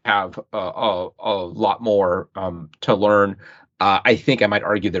of them have a lot more to learn. I think I might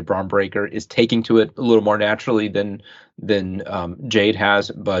argue that Braun Breaker is taking to it a little more naturally than Jade has,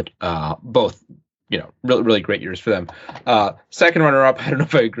 but both, really great years for them. Second runner-up, I don't know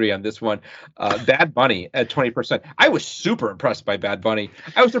if I agree on this one. Bad Bunny at 20%. I was super impressed by Bad Bunny.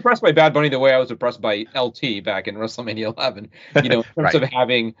 I was impressed by Bad Bunny the way I was impressed by LT back in WrestleMania 11. In terms Right. of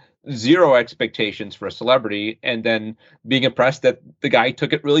having zero expectations for a celebrity, and then being impressed that the guy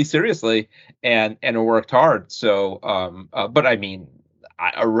took it really seriously and worked hard. So, but I mean,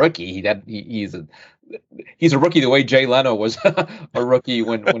 a rookie. He's a rookie the way Jay Leno was a rookie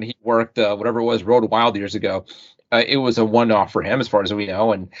when he worked whatever it was, Road Wild years ago. It was a one-off for him as far as we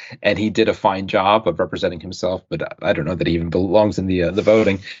know, and he did a fine job of representing himself. But I don't know that he even belongs in the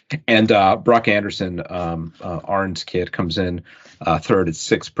voting. And Brock Anderson, Arn's kid, comes in third at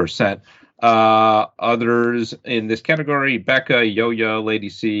 6%. Others in this category: Becca, Yo-Yo, Lady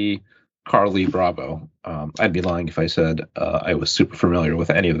C, Carly, Bravo. I'd be lying if I said I was super familiar with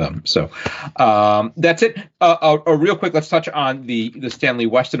any of them. So that's it. Real quick, let's touch on the Stanley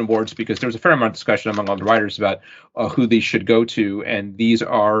Weston Awards, because there was a fair amount of discussion among all the writers about who these should go to. And these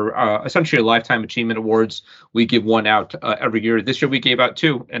are essentially Lifetime Achievement Awards. We give one out every year. This year we gave out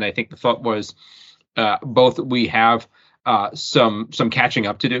two. And I think the thought was both we have some catching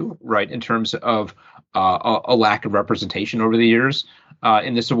up to do, right, in terms of a lack of representation over the years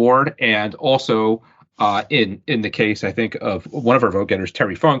in this award, and also in the case, I think, of one of our vote getters,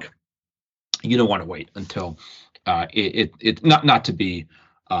 Terry Funk. You don't want to wait until it not to be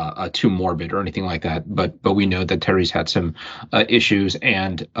too morbid or anything like that, but we know that Terry's had some issues,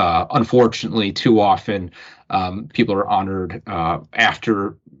 and unfortunately, too often people are honored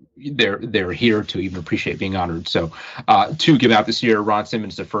after they're here to even appreciate being honored. So to give out this year, Ron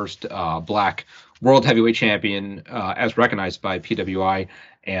Simmons, the first Black World Heavyweight Champion, as recognized by PWI,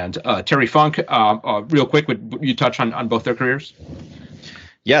 and Terry Funk. Real quick, would you touch on both their careers?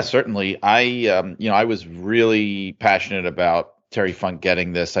 Yeah, certainly. I was really passionate about Terry Funk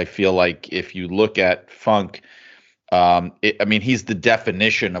getting this. I feel like if you look at Funk, he's the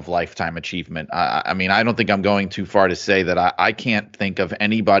definition of lifetime achievement. I don't think I'm going too far to say that I can't think of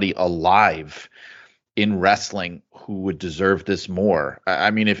anybody alive in wrestling who would deserve this more.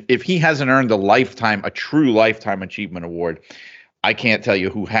 If he hasn't earned a true lifetime achievement award, I can't tell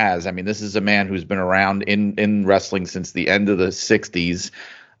you who has. This is a man who's been around in wrestling since the end of the 60s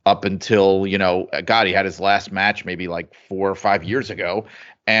up until, he had his last match maybe like 4 or 5 years ago.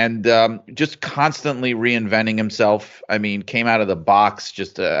 And just constantly reinventing himself. Came out of the box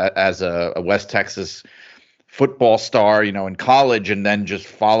just as a West Texas football star, in college, and then just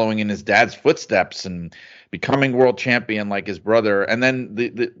following in his dad's footsteps and becoming world champion like his brother. And then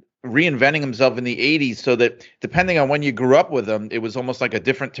the reinventing himself in the 80s, so that depending on when you grew up with him, it was almost like a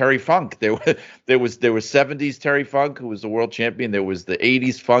different Terry Funk. There was 70s Terry Funk, who was the world champion. There was the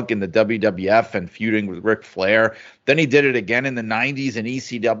 80s Funk in the WWF and feuding with Ric Flair. Then he did it again in the 90s in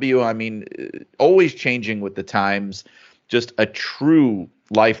ECW. Always changing with the times. Just a true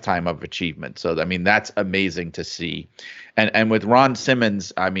lifetime of achievement. So, that's amazing to see. And with Ron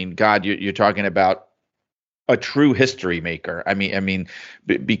Simmons, God, you're talking about a true history maker.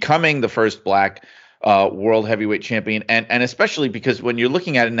 Becoming the first Black world heavyweight champion, and especially because when you're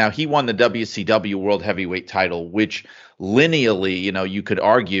looking at it now, he won the WCW world heavyweight title, which lineally, you could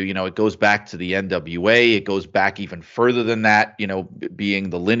argue, it goes back to the NWA. It goes back even further than that, being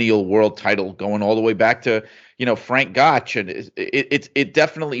the lineal world title going all the way back to, Frank Gotch. And it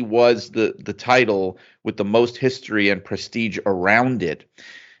definitely was the title with the most history and prestige around it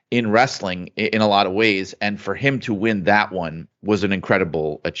in wrestling in a lot of ways. And for him to win that one was an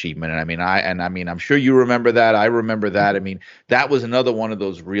incredible achievement. And I mean, I'm sure you remember that. I remember that. I mean, that was another one of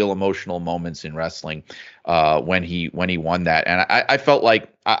those real emotional moments in wrestling when he won that. And I felt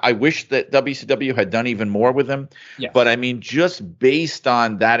like I wish that WCW had done even more with him. Yeah. But I mean, just based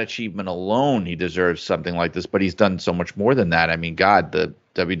on that achievement alone, he deserves something like this. But he's done so much more than that. I mean, God, the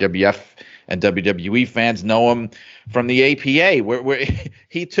WWF and WWE fans know him from the APA, where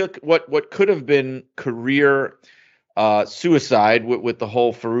he took what could have been career suicide with the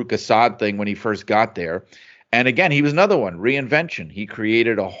whole Farouk Assad thing when he first got there. And again, he was another one, reinvention. He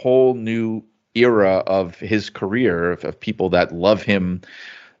created a whole new era of his career of people that love him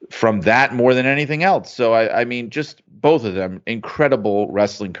from that more than anything else. So, I mean, just both of them, incredible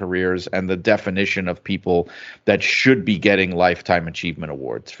wrestling careers and the definition of people that should be getting Lifetime Achievement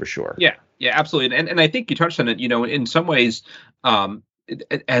Awards for sure. Yeah, absolutely. And I think you touched on it, in some ways,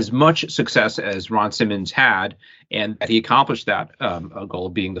 as much success as Ron Simmons had, and that he accomplished that goal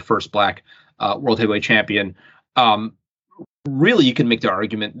of being the first Black world heavyweight champion, really, you can make the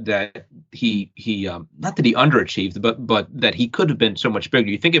argument that he not that he underachieved, but that he could have been so much bigger.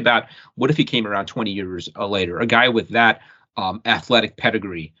 You think about what if he came around 20 years later, a guy with that athletic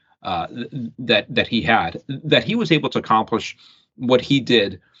pedigree that he had, that he was able to accomplish what he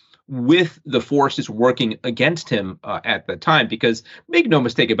did with the forces working against him at the time. Because make no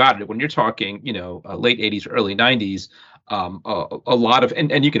mistake about it, when you're talking, late 80s, early 90s, a lot of,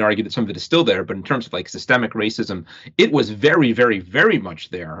 and you can argue that some of it is still there, but in terms of like systemic racism, it was very, very, very much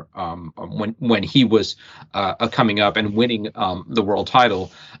there when he was coming up and winning the world title,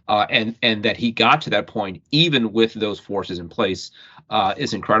 and that he got to that point even with those forces in place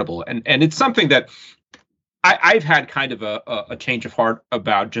is incredible, and it's something that I've had kind of a change of heart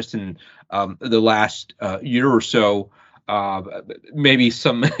about just in the last year or so. Maybe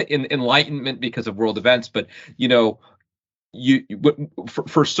some enlightenment because of world events, but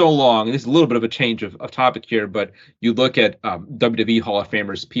for so long, and this is a little bit of a change of topic here, but you look at WWE Hall of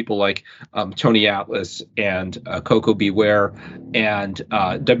Famers, people like Tony Atlas and Coco Beware, and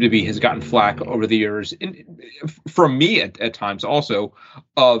WWE has gotten flack over the years, from me at times also,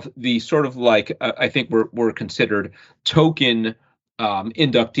 of the sort of like, I think were considered token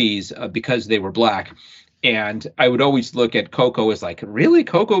inductees because they were Black. And I would always look at Coco as like, really,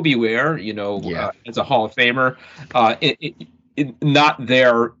 Coco Beware, as a Hall of Famer, not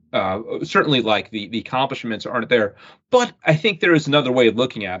there. Certainly, like the accomplishments aren't there. But I think there is another way of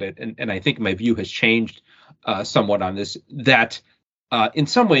looking at it, and I think my view has changed somewhat on this. That in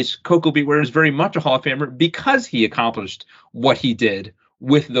some ways, Coco Beware is very much a Hall of Famer because he accomplished what he did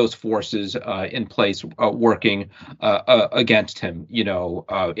with those forces in place working against him.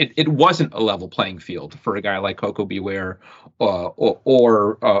 It wasn't a level playing field for a guy like Coco Beware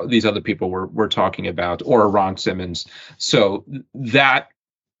or these other people we're talking about, or Ron Simmons. So that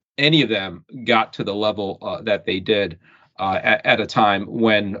any of them got to the level that they did at a time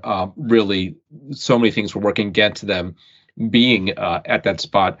when really so many things were working against them, being at that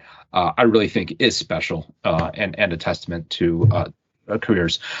spot, I really think is special and a testament to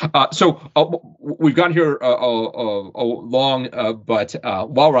careers. So we've gone here long, but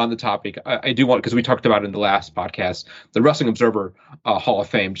while we're on the topic, I do want, because we talked about it in the last podcast, the Wrestling Observer Hall of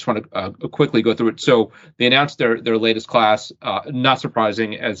Fame. Just want to quickly go through it. So they announced their latest class. Not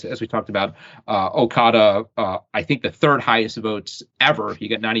surprising, as we talked about, Okada, I think the third highest votes ever. He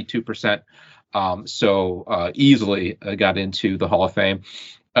got 92%. So easily got into the Hall of Fame.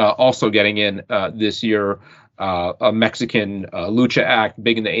 Also getting in this year, a Mexican lucha act,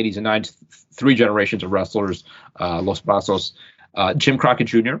 big in the 80s and 90s, three generations of wrestlers, Los Brazos, Jim Crockett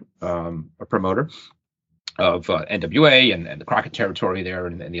Jr., a promoter of NWA and the Crockett territory there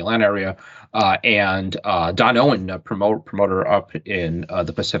in the Atlanta area, and Don Owen, a promoter up in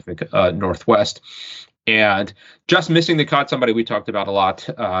the Pacific Northwest. And just missing the cut, somebody we talked about a lot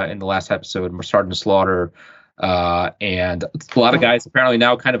in the last episode, Sergeant Slaughter, and a lot of guys apparently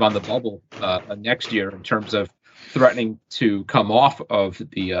now kind of on the bubble next year in terms of threatening to come off of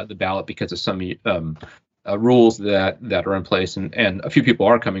the ballot because of some rules that are in place, and a few people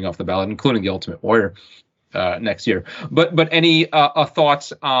are coming off the ballot, including the Ultimate Warrior next year. But any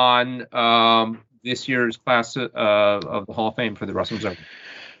thoughts on this year's class of the Hall of Fame for the Wrestling Observer?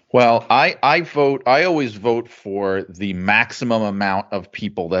 Well, I always vote for the maximum amount of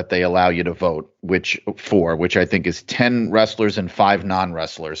people that they allow you to vote, which I think is 10 wrestlers and 5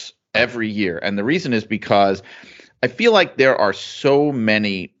 non-wrestlers every year. And the reason is because I feel like there are so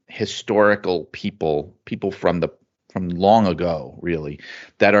many historical people from long ago, really,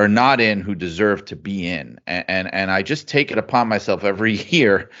 that are not in who deserve to be in. And I just take it upon myself every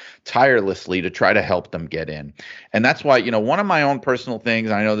year tirelessly to try to help them get in. And that's why, one of my own personal things,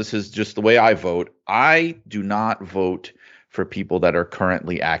 I know this is just the way I vote, I do not vote for people that are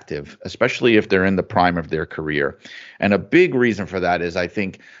currently active, especially if they're in the prime of their career. And a big reason for that is I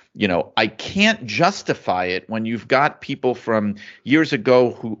think, I can't justify it when you've got people from years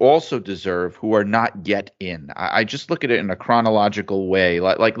ago who also deserve, who are not yet in. I just look at it in a chronological way.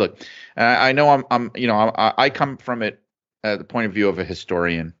 Like look, I know I come from it at the point of view of a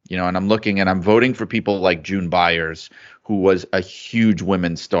historian, and I'm looking and I'm voting for people like June Byers, who was a huge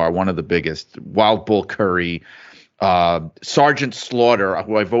women's star, one of the biggest, Wild Bull Curry, Sergeant Slaughter,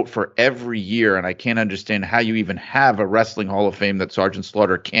 who I vote for every year, and I can't understand how you even have a wrestling Hall of Fame that Sergeant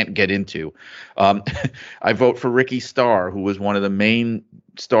Slaughter can't get into. I vote for Ricky Starr, who was one of the main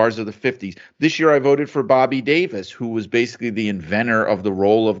stars of the 50s. This year I voted for Bobby Davis, who was basically the inventor of the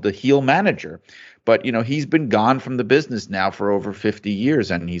role of the heel manager. But, he's been gone from the business now for over 50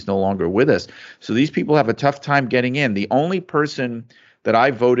 years, and he's no longer with us. So these people have a tough time getting in. The only person that I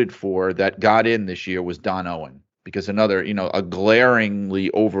voted for that got in this year was Don Owen. Because another, a glaringly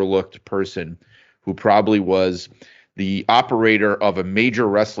overlooked person who probably was the operator of a major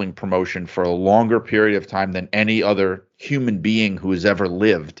wrestling promotion for a longer period of time than any other human being who has ever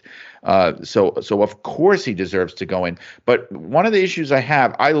lived. So of course he deserves to go in. But one of the issues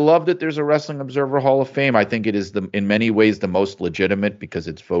I love that there's a Wrestling Observer Hall of Fame. I think it is in many ways the most legitimate because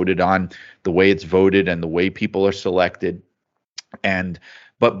it's voted on the way it's voted and the way people are selected.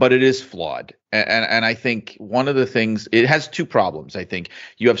 But it is flawed. And I think one of the things, it has two problems. I think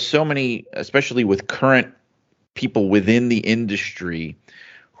you have so many, especially with current people within the industry,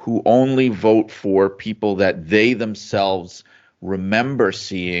 who only vote for people that they themselves remember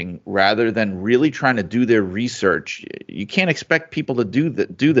seeing rather than really trying to do their research. You can't expect people to do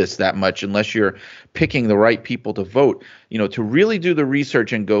this that much unless you're picking the right people to vote, to really do the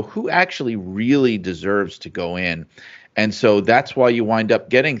research and go, who actually really deserves to go in? And so that's why you wind up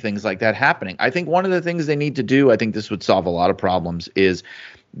getting things like that happening. I think one of the things they need to do, I think this would solve a lot of problems, is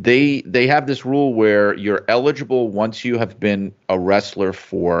they have this rule where you're eligible once you have been a wrestler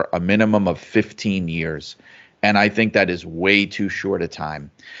for a minimum of 15 years. And I think that is way too short a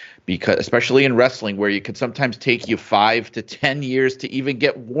time, because especially in wrestling where it could sometimes take you 5 to 10 years to even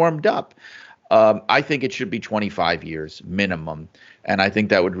get warmed up. I think it should be 25 years minimum. And I think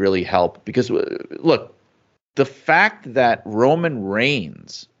that would really help because, look, the fact that Roman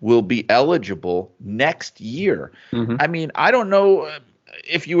Reigns will be eligible next year, I mean, I don't know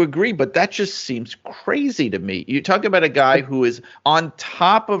if you agree, but that just seems crazy to me. You talk about a guy who is on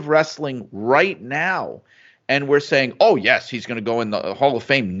top of wrestling right now, and we're saying, oh, yes, he's going to go in the Hall of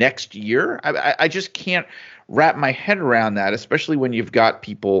Fame next year. I just can't wrap my head around that, especially when you've got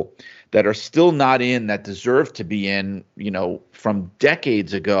people that are still not in that deserve to be in, from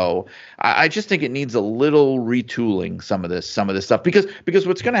decades ago. I just think it needs a little retooling, some of this stuff, because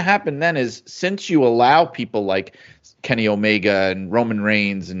what's going to happen then is, since you allow people like Kenny Omega and Roman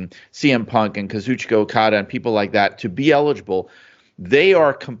Reigns and CM Punk and Kazuchika Okada and people like that to be eligible, they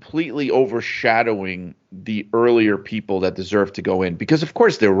are completely overshadowing the earlier people that deserve to go in, because of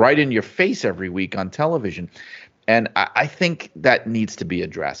course they're right in your face every week on television. And I think that needs to be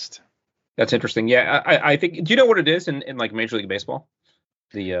addressed. That's interesting. Yeah, I think. Do you know what it is in like Major League Baseball?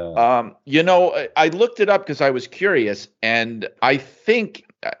 I looked it up because I was curious, and I think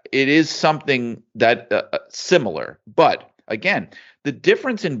it is something that similar. But again, the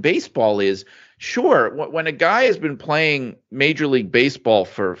difference in baseball is, sure, when a guy has been playing Major League Baseball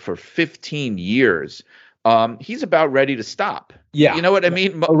for 15 years, he's about ready to stop. Yeah, you know what I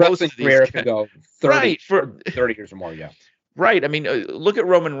mean. A wrestling career can go 30, right, for 30 years or more. Yeah. Right. I mean, look at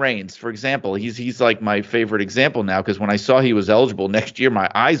Roman Reigns, for example. He's like my favorite example now, because when I saw he was eligible next year, my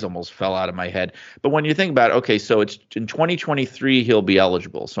eyes almost fell out of my head. But when you think about it, okay, so it's in 2023 he'll be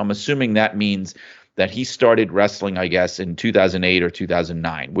eligible. So I'm assuming that means that he started wrestling, I guess, in 2008 or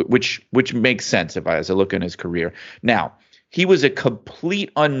 2009, which makes sense as I look in his career. Now, he was a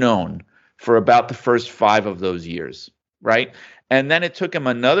complete unknown for about the first 5 of those years, right? And then it took him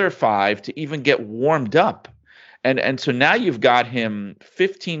another 5 to even get warmed up. And so now you've got him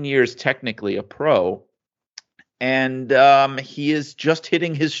 15 years technically a pro, and he is just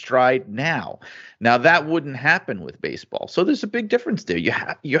hitting his stride now. Now that wouldn't happen with baseball, so there's a big difference there.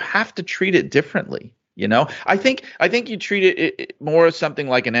 You have to treat it differently. I think you treat it more as something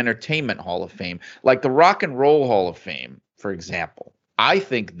like an entertainment Hall of Fame, like the Rock and Roll Hall of Fame, for example. I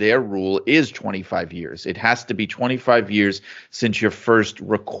think their rule is 25 years. It has to be 25 years since your first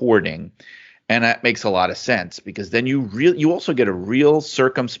recording. And that makes a lot of sense, because then you also get a real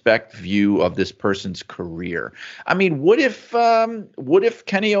circumspect view of this person's career. I mean, what if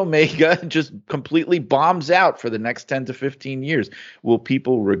Kenny Omega just completely bombs out for the next 10 to 15 years? Will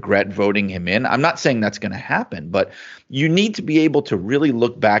people regret voting him in? I'm not saying that's going to happen, but you need to be able to really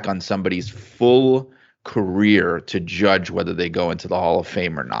look back on somebody's full career to judge whether they go into the Hall of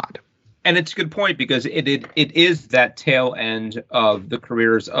Fame or not. And it's a good point, because it is that tail end of the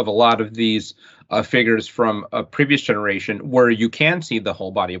careers of a lot of these figures from a previous generation, where you can see the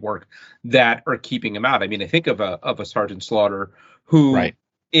whole body of work that are keeping him out. I mean, I think of a Sergeant Slaughter who, right,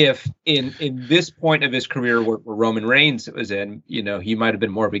 if in this point of his career where Roman Reigns was in, he might have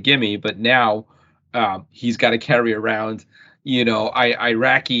been more of a gimme, but now he's got to carry around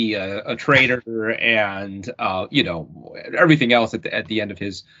Iraqi, a traitor, and everything else at the end of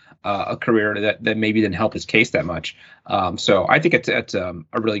his career that maybe didn't help his case that much. So I think it's a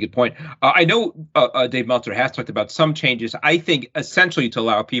really good point. I know Dave Meltzer has talked about some changes, I think essentially to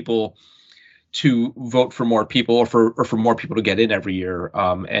allow people to vote for more people, or for more people to get in every year.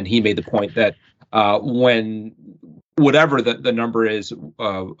 And he made the point that when whatever the number is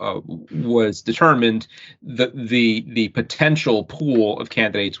was determined, the potential pool of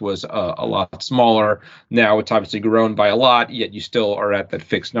candidates was a lot smaller. Now it's obviously grown by a lot, yet you still are at that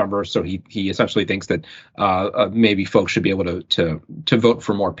fixed number. So he essentially thinks that maybe folks should be able to vote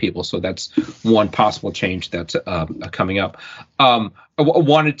for more people. So that's one possible change that's coming up. I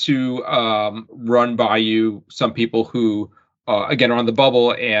wanted to run by you some people who again are on the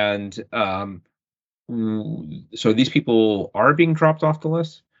bubble, and so these people are being dropped off the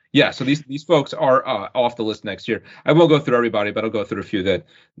list. Yeah, so these folks are off the list next year. I won't go through everybody, but I'll go through a few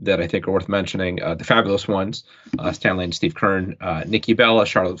that I think are worth mentioning. The fabulous ones: Stan Lane, Steve Kern, Nikki Bella,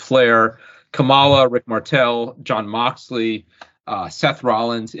 Charlotte Flair, Kamala, Rick Martel, John Moxley, Seth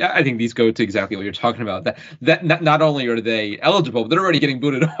Rollins. I think these go to exactly what you're talking about. That not only are they eligible, but they're already getting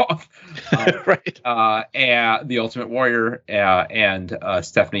booted off. Right. And the Ultimate Warrior and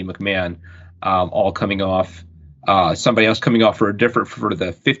Stephanie McMahon. All coming off. Somebody else coming off for the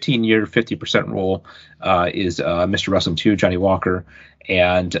 15-year 50% rule is Mr. Wrestling 2, Johnny Walker,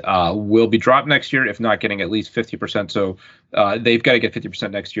 and will be dropped next year if not getting at least 50%. So they've got to get 50%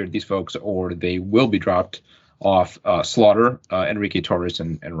 next year, these folks, or they will be dropped off. Slaughter, Enrique Torres,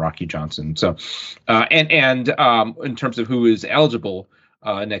 and Rocky Johnson. So and in terms of who is eligible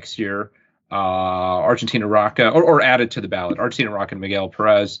next year, Argentina Rocca, or added to the ballot, Argentina Rocca and Miguel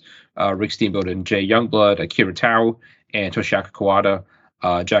Perez, Rick Steamboat and Jay Youngblood, Akira Tao and Toshiaki Kawada,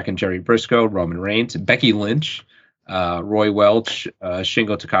 Jack and Jerry Briscoe, Roman Reigns, Becky Lynch, Roy Welch,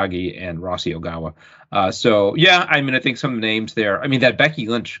 Shingo Takagi, and Rossi Ogawa. So yeah, I mean, I think some names there. I mean, that Becky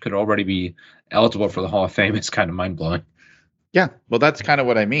Lynch could already be eligible for the Hall of Fame. It's kind of mind blowing. Yeah, well, that's kind of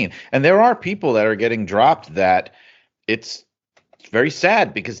what I mean. And there are people that are getting dropped that it's very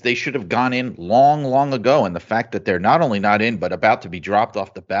sad, because they should have gone in long ago. And the fact that they're not only not in, but about to be dropped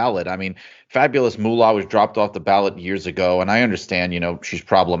off the ballot. I mean, Fabulous Moolah was dropped off the ballot years ago. And I understand, she's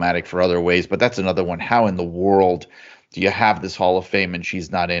problematic for other ways, but that's another one. How in the world do you have this Hall of Fame and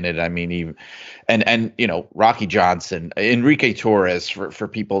she's not in it? I mean, even and Rocky Johnson, Enrique Torres, for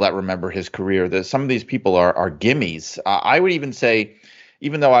people that remember his career, some of these people are gimmies. I would even say,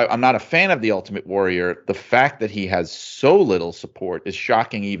 even though I'm not a fan of the Ultimate Warrior, the fact that he has so little support is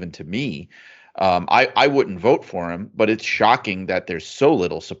shocking even to me. I wouldn't vote for him, but it's shocking that there's so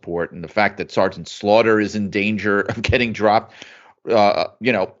little support, and the fact that Sergeant Slaughter is in danger of getting dropped.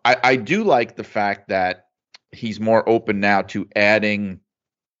 I do like the fact that he's more open now to adding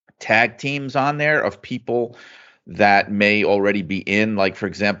tag teams on there of people that may already be in, like, for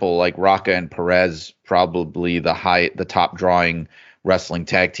example, like Rocca and Perez, probably the top drawing wrestling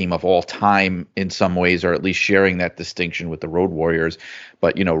tag team of all time in some ways, or at least sharing that distinction with the Road Warriors.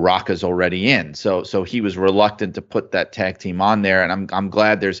 But Rocca's already in, so he was reluctant to put that tag team on there, and I'm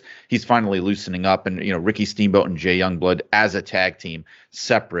glad he's finally loosening up. And Ricky Steamboat and Jay Youngblood as a tag team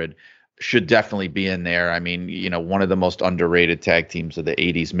separate should definitely be in there. I mean, one of the most underrated tag teams of the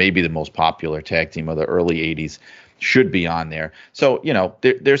 80s, maybe the most popular tag team of the early 80s, should be on there. So,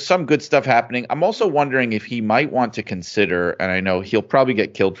 there's some good stuff happening. I'm also wondering if he might want to consider, and I know he'll probably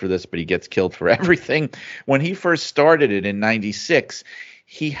get killed for this, but he gets killed for everything. When he first started it in 96,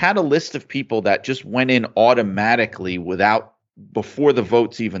 he had a list of people that just went in automatically before the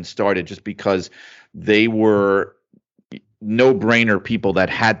votes even started, just because they were no-brainer people that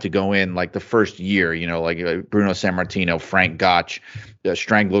had to go in like the first year, like Bruno Sammartino, Frank Gotch,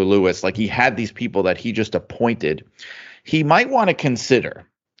 Strangler Lewis. Like, he had these people that he just appointed. He might want to consider,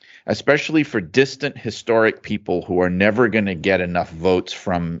 especially for distant historic people who are never going to get enough votes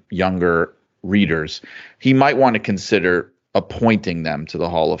from younger readers, he might want to consider appointing them to the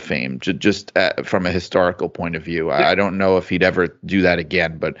Hall of Fame, just from a historical point of view. I don't know if he'd ever do that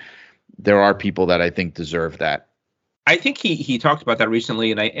again, but there are people that I think deserve that. I think he talked about that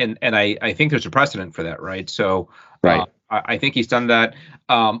recently, and I think there's a precedent for that, right? So, right. I think he's done that.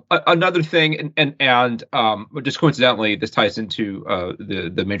 Another thing, and just coincidentally, this ties into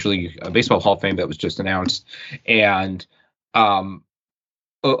the Major League Baseball Hall of Fame that was just announced, and a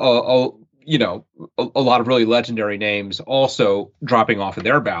lot of really legendary names also dropping off of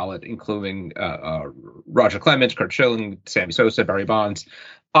their ballot, including Roger Clemens, Curt Schilling, Sammy Sosa, Barry Bonds.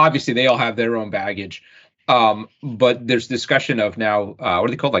 Obviously, they all have their own baggage. But there's discussion of now, what are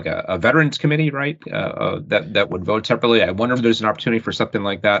they called? Like a veterans committee, right? That would vote separately. I wonder if there's an opportunity for something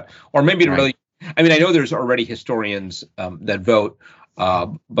like that, or maybe to really. I mean, I know there's already historians that vote,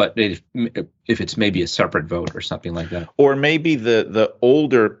 but if it's maybe a separate vote or something like that, or maybe the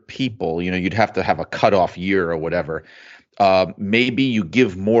older people, you'd have to have a cutoff year or whatever. Maybe you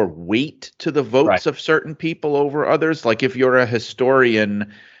give more weight to the votes of certain people over others. Like, if you're a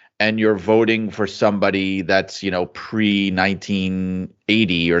historian and you're voting for somebody that's,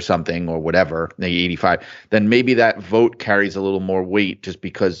 pre-1980 or something or whatever, maybe 85, then maybe that vote carries a little more weight just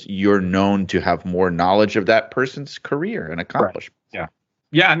because you're known to have more knowledge of that person's career and accomplishments. Right.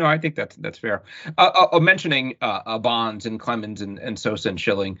 Yeah, no, I think that's fair. Mentioning Bonds and Clemens and Sosa and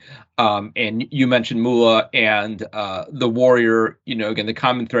Schilling, and you mentioned Moolah and the Warrior, again, the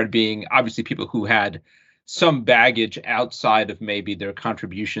common thread being obviously people who had some baggage outside of maybe their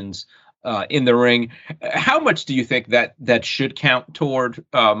contributions in the ring. How much do you think that should count toward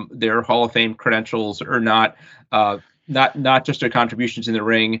their Hall of Fame credentials or not? Not just their contributions in the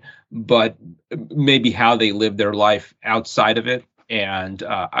ring, but maybe how they live their life outside of it. And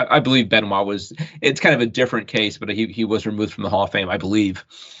I believe Benoit it's kind of a different case, but he was removed from the Hall of Fame, I believe.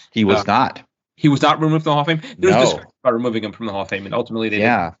 He was not. He was not removed from the Hall of Fame? There's no. discussion about removing him from the Hall of Fame, and ultimately they did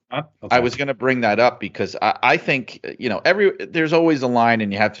not. Okay. I was going to bring that up because I think, there's always a line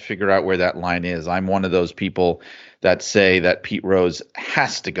and you have to figure out where that line is. I'm one of those people that say that Pete Rose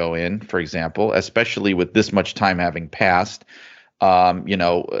has to go in, for example, especially with this much time having passed.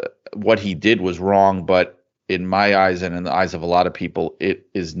 What he did was wrong, but in my eyes and in the eyes of a lot of people, it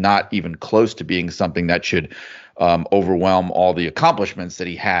is not even close to being something that should overwhelm all the accomplishments that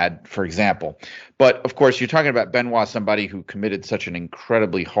he had, for example. But of course, you're talking about Benoit, somebody who committed such an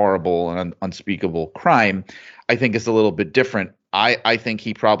incredibly horrible and unspeakable crime. I think it's a little bit different. I think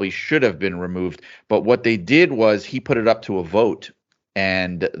he probably should have been removed. But what they did was he put it up to a vote,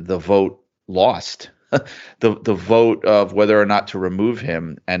 and the vote lost. the vote of whether or not to remove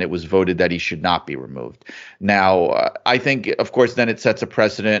him, and it was voted that he should not be removed. Now, I think, of course, then it sets a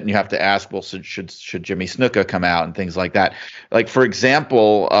precedent, and you have to ask, well, should Jimmy Snuka come out and things like that? Like, for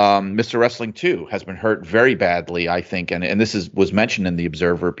example, Mr. Wrestling 2 has been hurt very badly, I think, and this was mentioned in The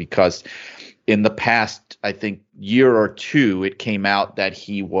Observer because in the past, I think, year or two, it came out that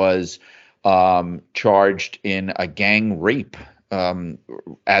he was charged in a gang rape.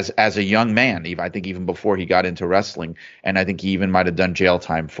 As a young man, I think even before he got into wrestling, and I think he even might have done jail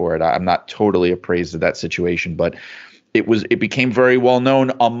time for it. I'm not totally appraised of that situation, but it became very well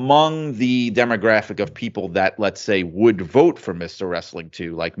known among the demographic of people that, let's say, would vote for Mr. Wrestling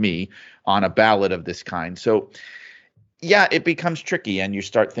 2, like me, on a ballot of this kind. So, yeah, it becomes tricky, and you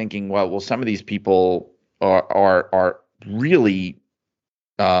start thinking, well, some of these people are really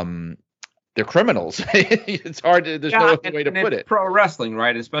they're criminals. It's hard to, there's no other way to put it. Pro wrestling,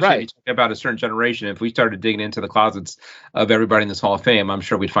 right? Especially if you talk about a certain generation. If we started digging into the closets of everybody in this Hall of Fame, I'm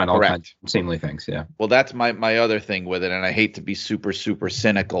sure we'd find all kinds of seemly things. Yeah. Well, that's my other thing with it. And I hate to be super, super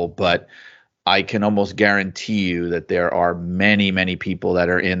cynical, but I can almost guarantee you that there are many, many people that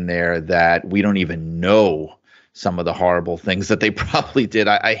are in there that we don't even know some of the horrible things that they probably did.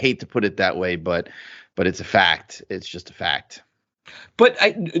 I hate to put it that way, but it's a fact. It's just a fact. But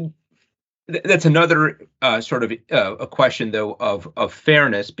that's another sort of a question, though, of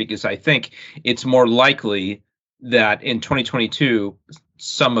fairness, because I think it's more likely that in 2022,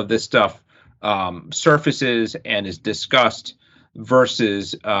 some of this stuff surfaces and is discussed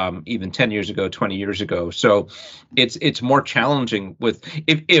versus even 10 years ago, 20 years ago. So it's more challenging with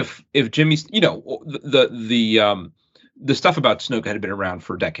if Jimmy's, the stuff about Snuka had been around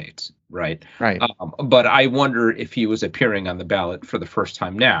for decades, right? Right. But I wonder if he was appearing on the ballot for the first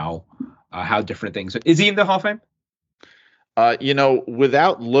time now, how different things. Is he in the Hall of Fame?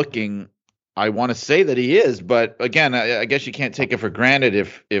 Without looking, I want to say that he is, but again, I guess you can't take it for granted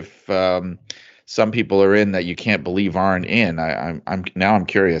if some people are in that you can't believe aren't in. I'm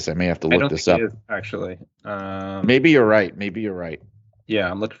curious. I may have to look this up. He is, actually. Maybe you're right. Yeah,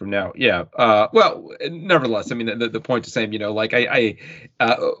 I'm looking for now. Yeah. Well, nevertheless, I mean, the point is saying, like I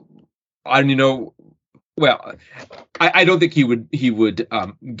don't know. Well, I don't think he would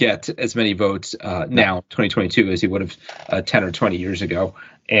get as many votes now, 2022, as he would have 10 or 20 years ago.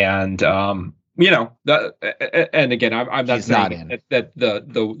 And and again, I'm not saying that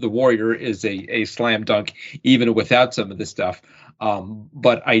the Warrior is a slam dunk even without some of this stuff.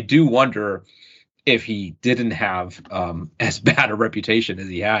 But I do wonder if he didn't have as bad a reputation as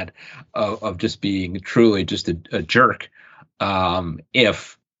he had of just being truly just a jerk,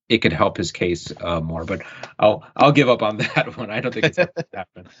 if it could help his case more. But I'll give up on that one. I don't think it's going to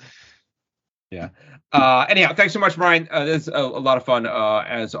happen. Yeah. Anyhow, thanks so much, Brian. This is a lot of fun,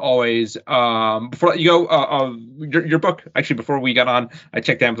 as always. Before you go, your book, actually, before we got on, I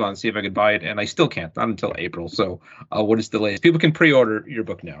checked Amazon to see if I could buy it, and I still can't, not until April. So what is the latest? People can pre-order your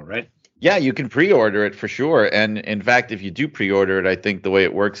book now, right? Yeah, you can pre-order it for sure. And in fact, if you do pre-order it, I think the way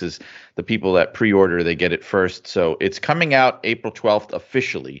it works is the people that pre-order, they get it first. So it's coming out April 12th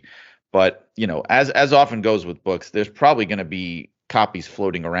officially. But, as often goes with books, there's probably going to be copies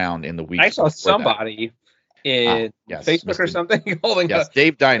floating around in the week. I saw somebody in Facebook or something holding up.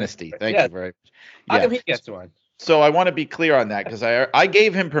 Dave Dynasty. Thank you very much. How come he gets one? So I want to be clear on that because I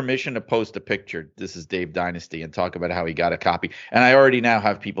gave him permission to post a picture. This is Dave Dynasty, and talk about how he got a copy. And I already now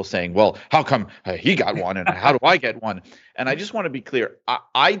have people saying, well, how come he got one and how do I get one? And I just want to be clear.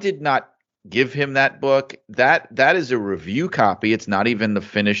 I did not give him that book. That is a review copy. It's not even the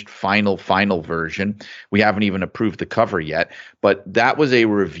finished final version. We haven't even approved the cover yet. But that was a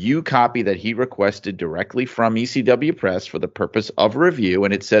review copy that he requested directly from ECW Press for the purpose of review.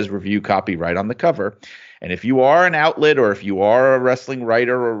 And it says review copy right on the cover. And if you are an outlet, or if you are a wrestling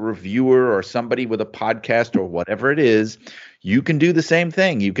writer or reviewer or somebody with a podcast or whatever it is, you can do the same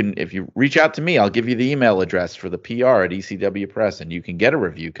thing. You can, if you reach out to me, I'll give you the email address for the PR at ECW Press, and you can get a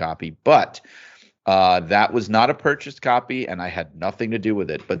review copy. But that was not a purchased copy, and I had nothing to do with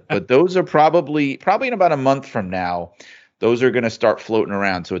it. But those are probably in about a month from now, those are going to start floating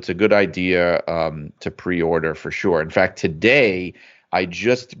around. So it's a good idea to pre-order for sure. In fact, today I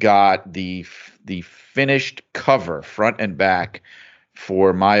just got the finished cover, front and back,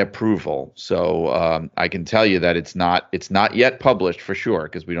 for my approval. So I can tell you that it's not yet published for sure,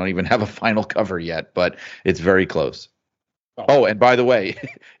 because we don't even have a final cover yet, but it's very close. Oh, and by the way,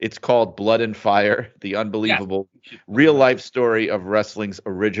 it's called Blood and Fire, the unbelievable real life story of wrestling's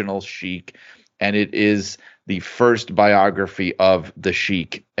original Sheik. And it is the first biography of the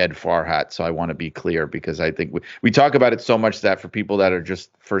Sheik, Ed Farhat. So I want to be clear, because I think we talk about it so much that for people that are just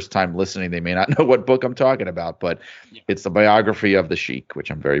first time listening, they may not know what book I'm talking about, but it's the biography of the Sheik,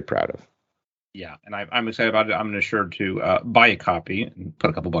 which I'm very proud of. Yeah, and I'm excited about it. I'm sure to buy a copy and put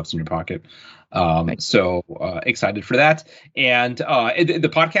a couple bucks in your pocket. So excited for that. And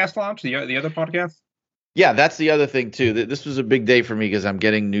the podcast launch, the other podcast? Yeah, that's the other thing, too. This was a big day for me because I'm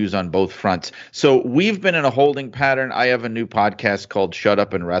getting news on both fronts. So we've been in a holding pattern. I have a new podcast called Shut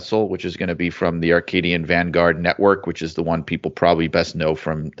Up and Wrestle, which is going to be from the Arcadian Vanguard Network, which is the one people probably best know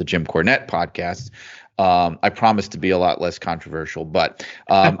from the Jim Cornette podcast. I promise to be a lot less controversial, but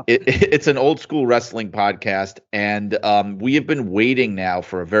it's an old school wrestling podcast. And we have been waiting now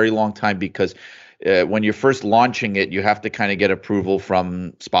for a very long time, because when you're first launching it, you have to kind of get approval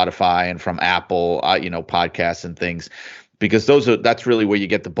from Spotify and from Apple, podcasts and things, because that's really where you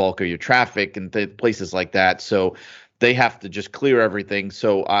get the bulk of your traffic and places like that. So they have to just clear everything.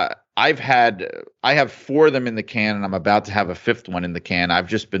 So I have 4 of them in the can, and I'm about to have a 5th one in the can. I've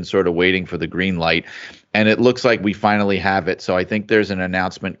just been sort of waiting for the green light, and it looks like we finally have it. So I think there's an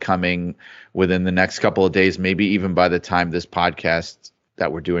announcement coming within the next couple of days, maybe even by the time this podcast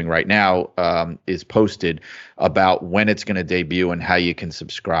that we're doing right now is posted, about when it's going to debut and how you can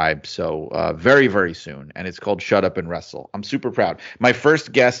subscribe. So very, very soon. And it's called Shut Up and Wrestle. I'm super proud. My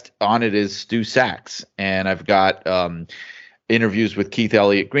first guest on it is Stu Sachs, and I've got interviews with Keith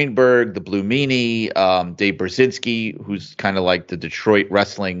Elliott Greenberg, the Blue Meanie, Dave Brzezinski, who's kind of like the Detroit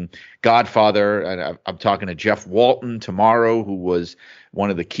wrestling godfather. And I'm talking to Jeff Walton tomorrow, who was one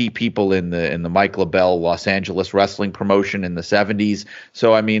of the key people in the Mike LaBelle Los Angeles wrestling promotion in the 70s.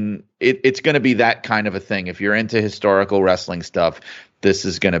 So, I mean, it's going to be that kind of a thing. If you're into historical wrestling stuff, this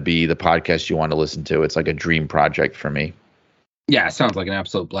is going to be the podcast you want to listen to. It's like a dream project for me. Yeah, it sounds like an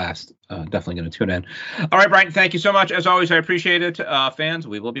absolute blast. Definitely going to tune in. All right, Brian, thank you so much. As always, I appreciate it. Fans,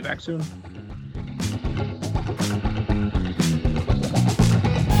 we will be back soon.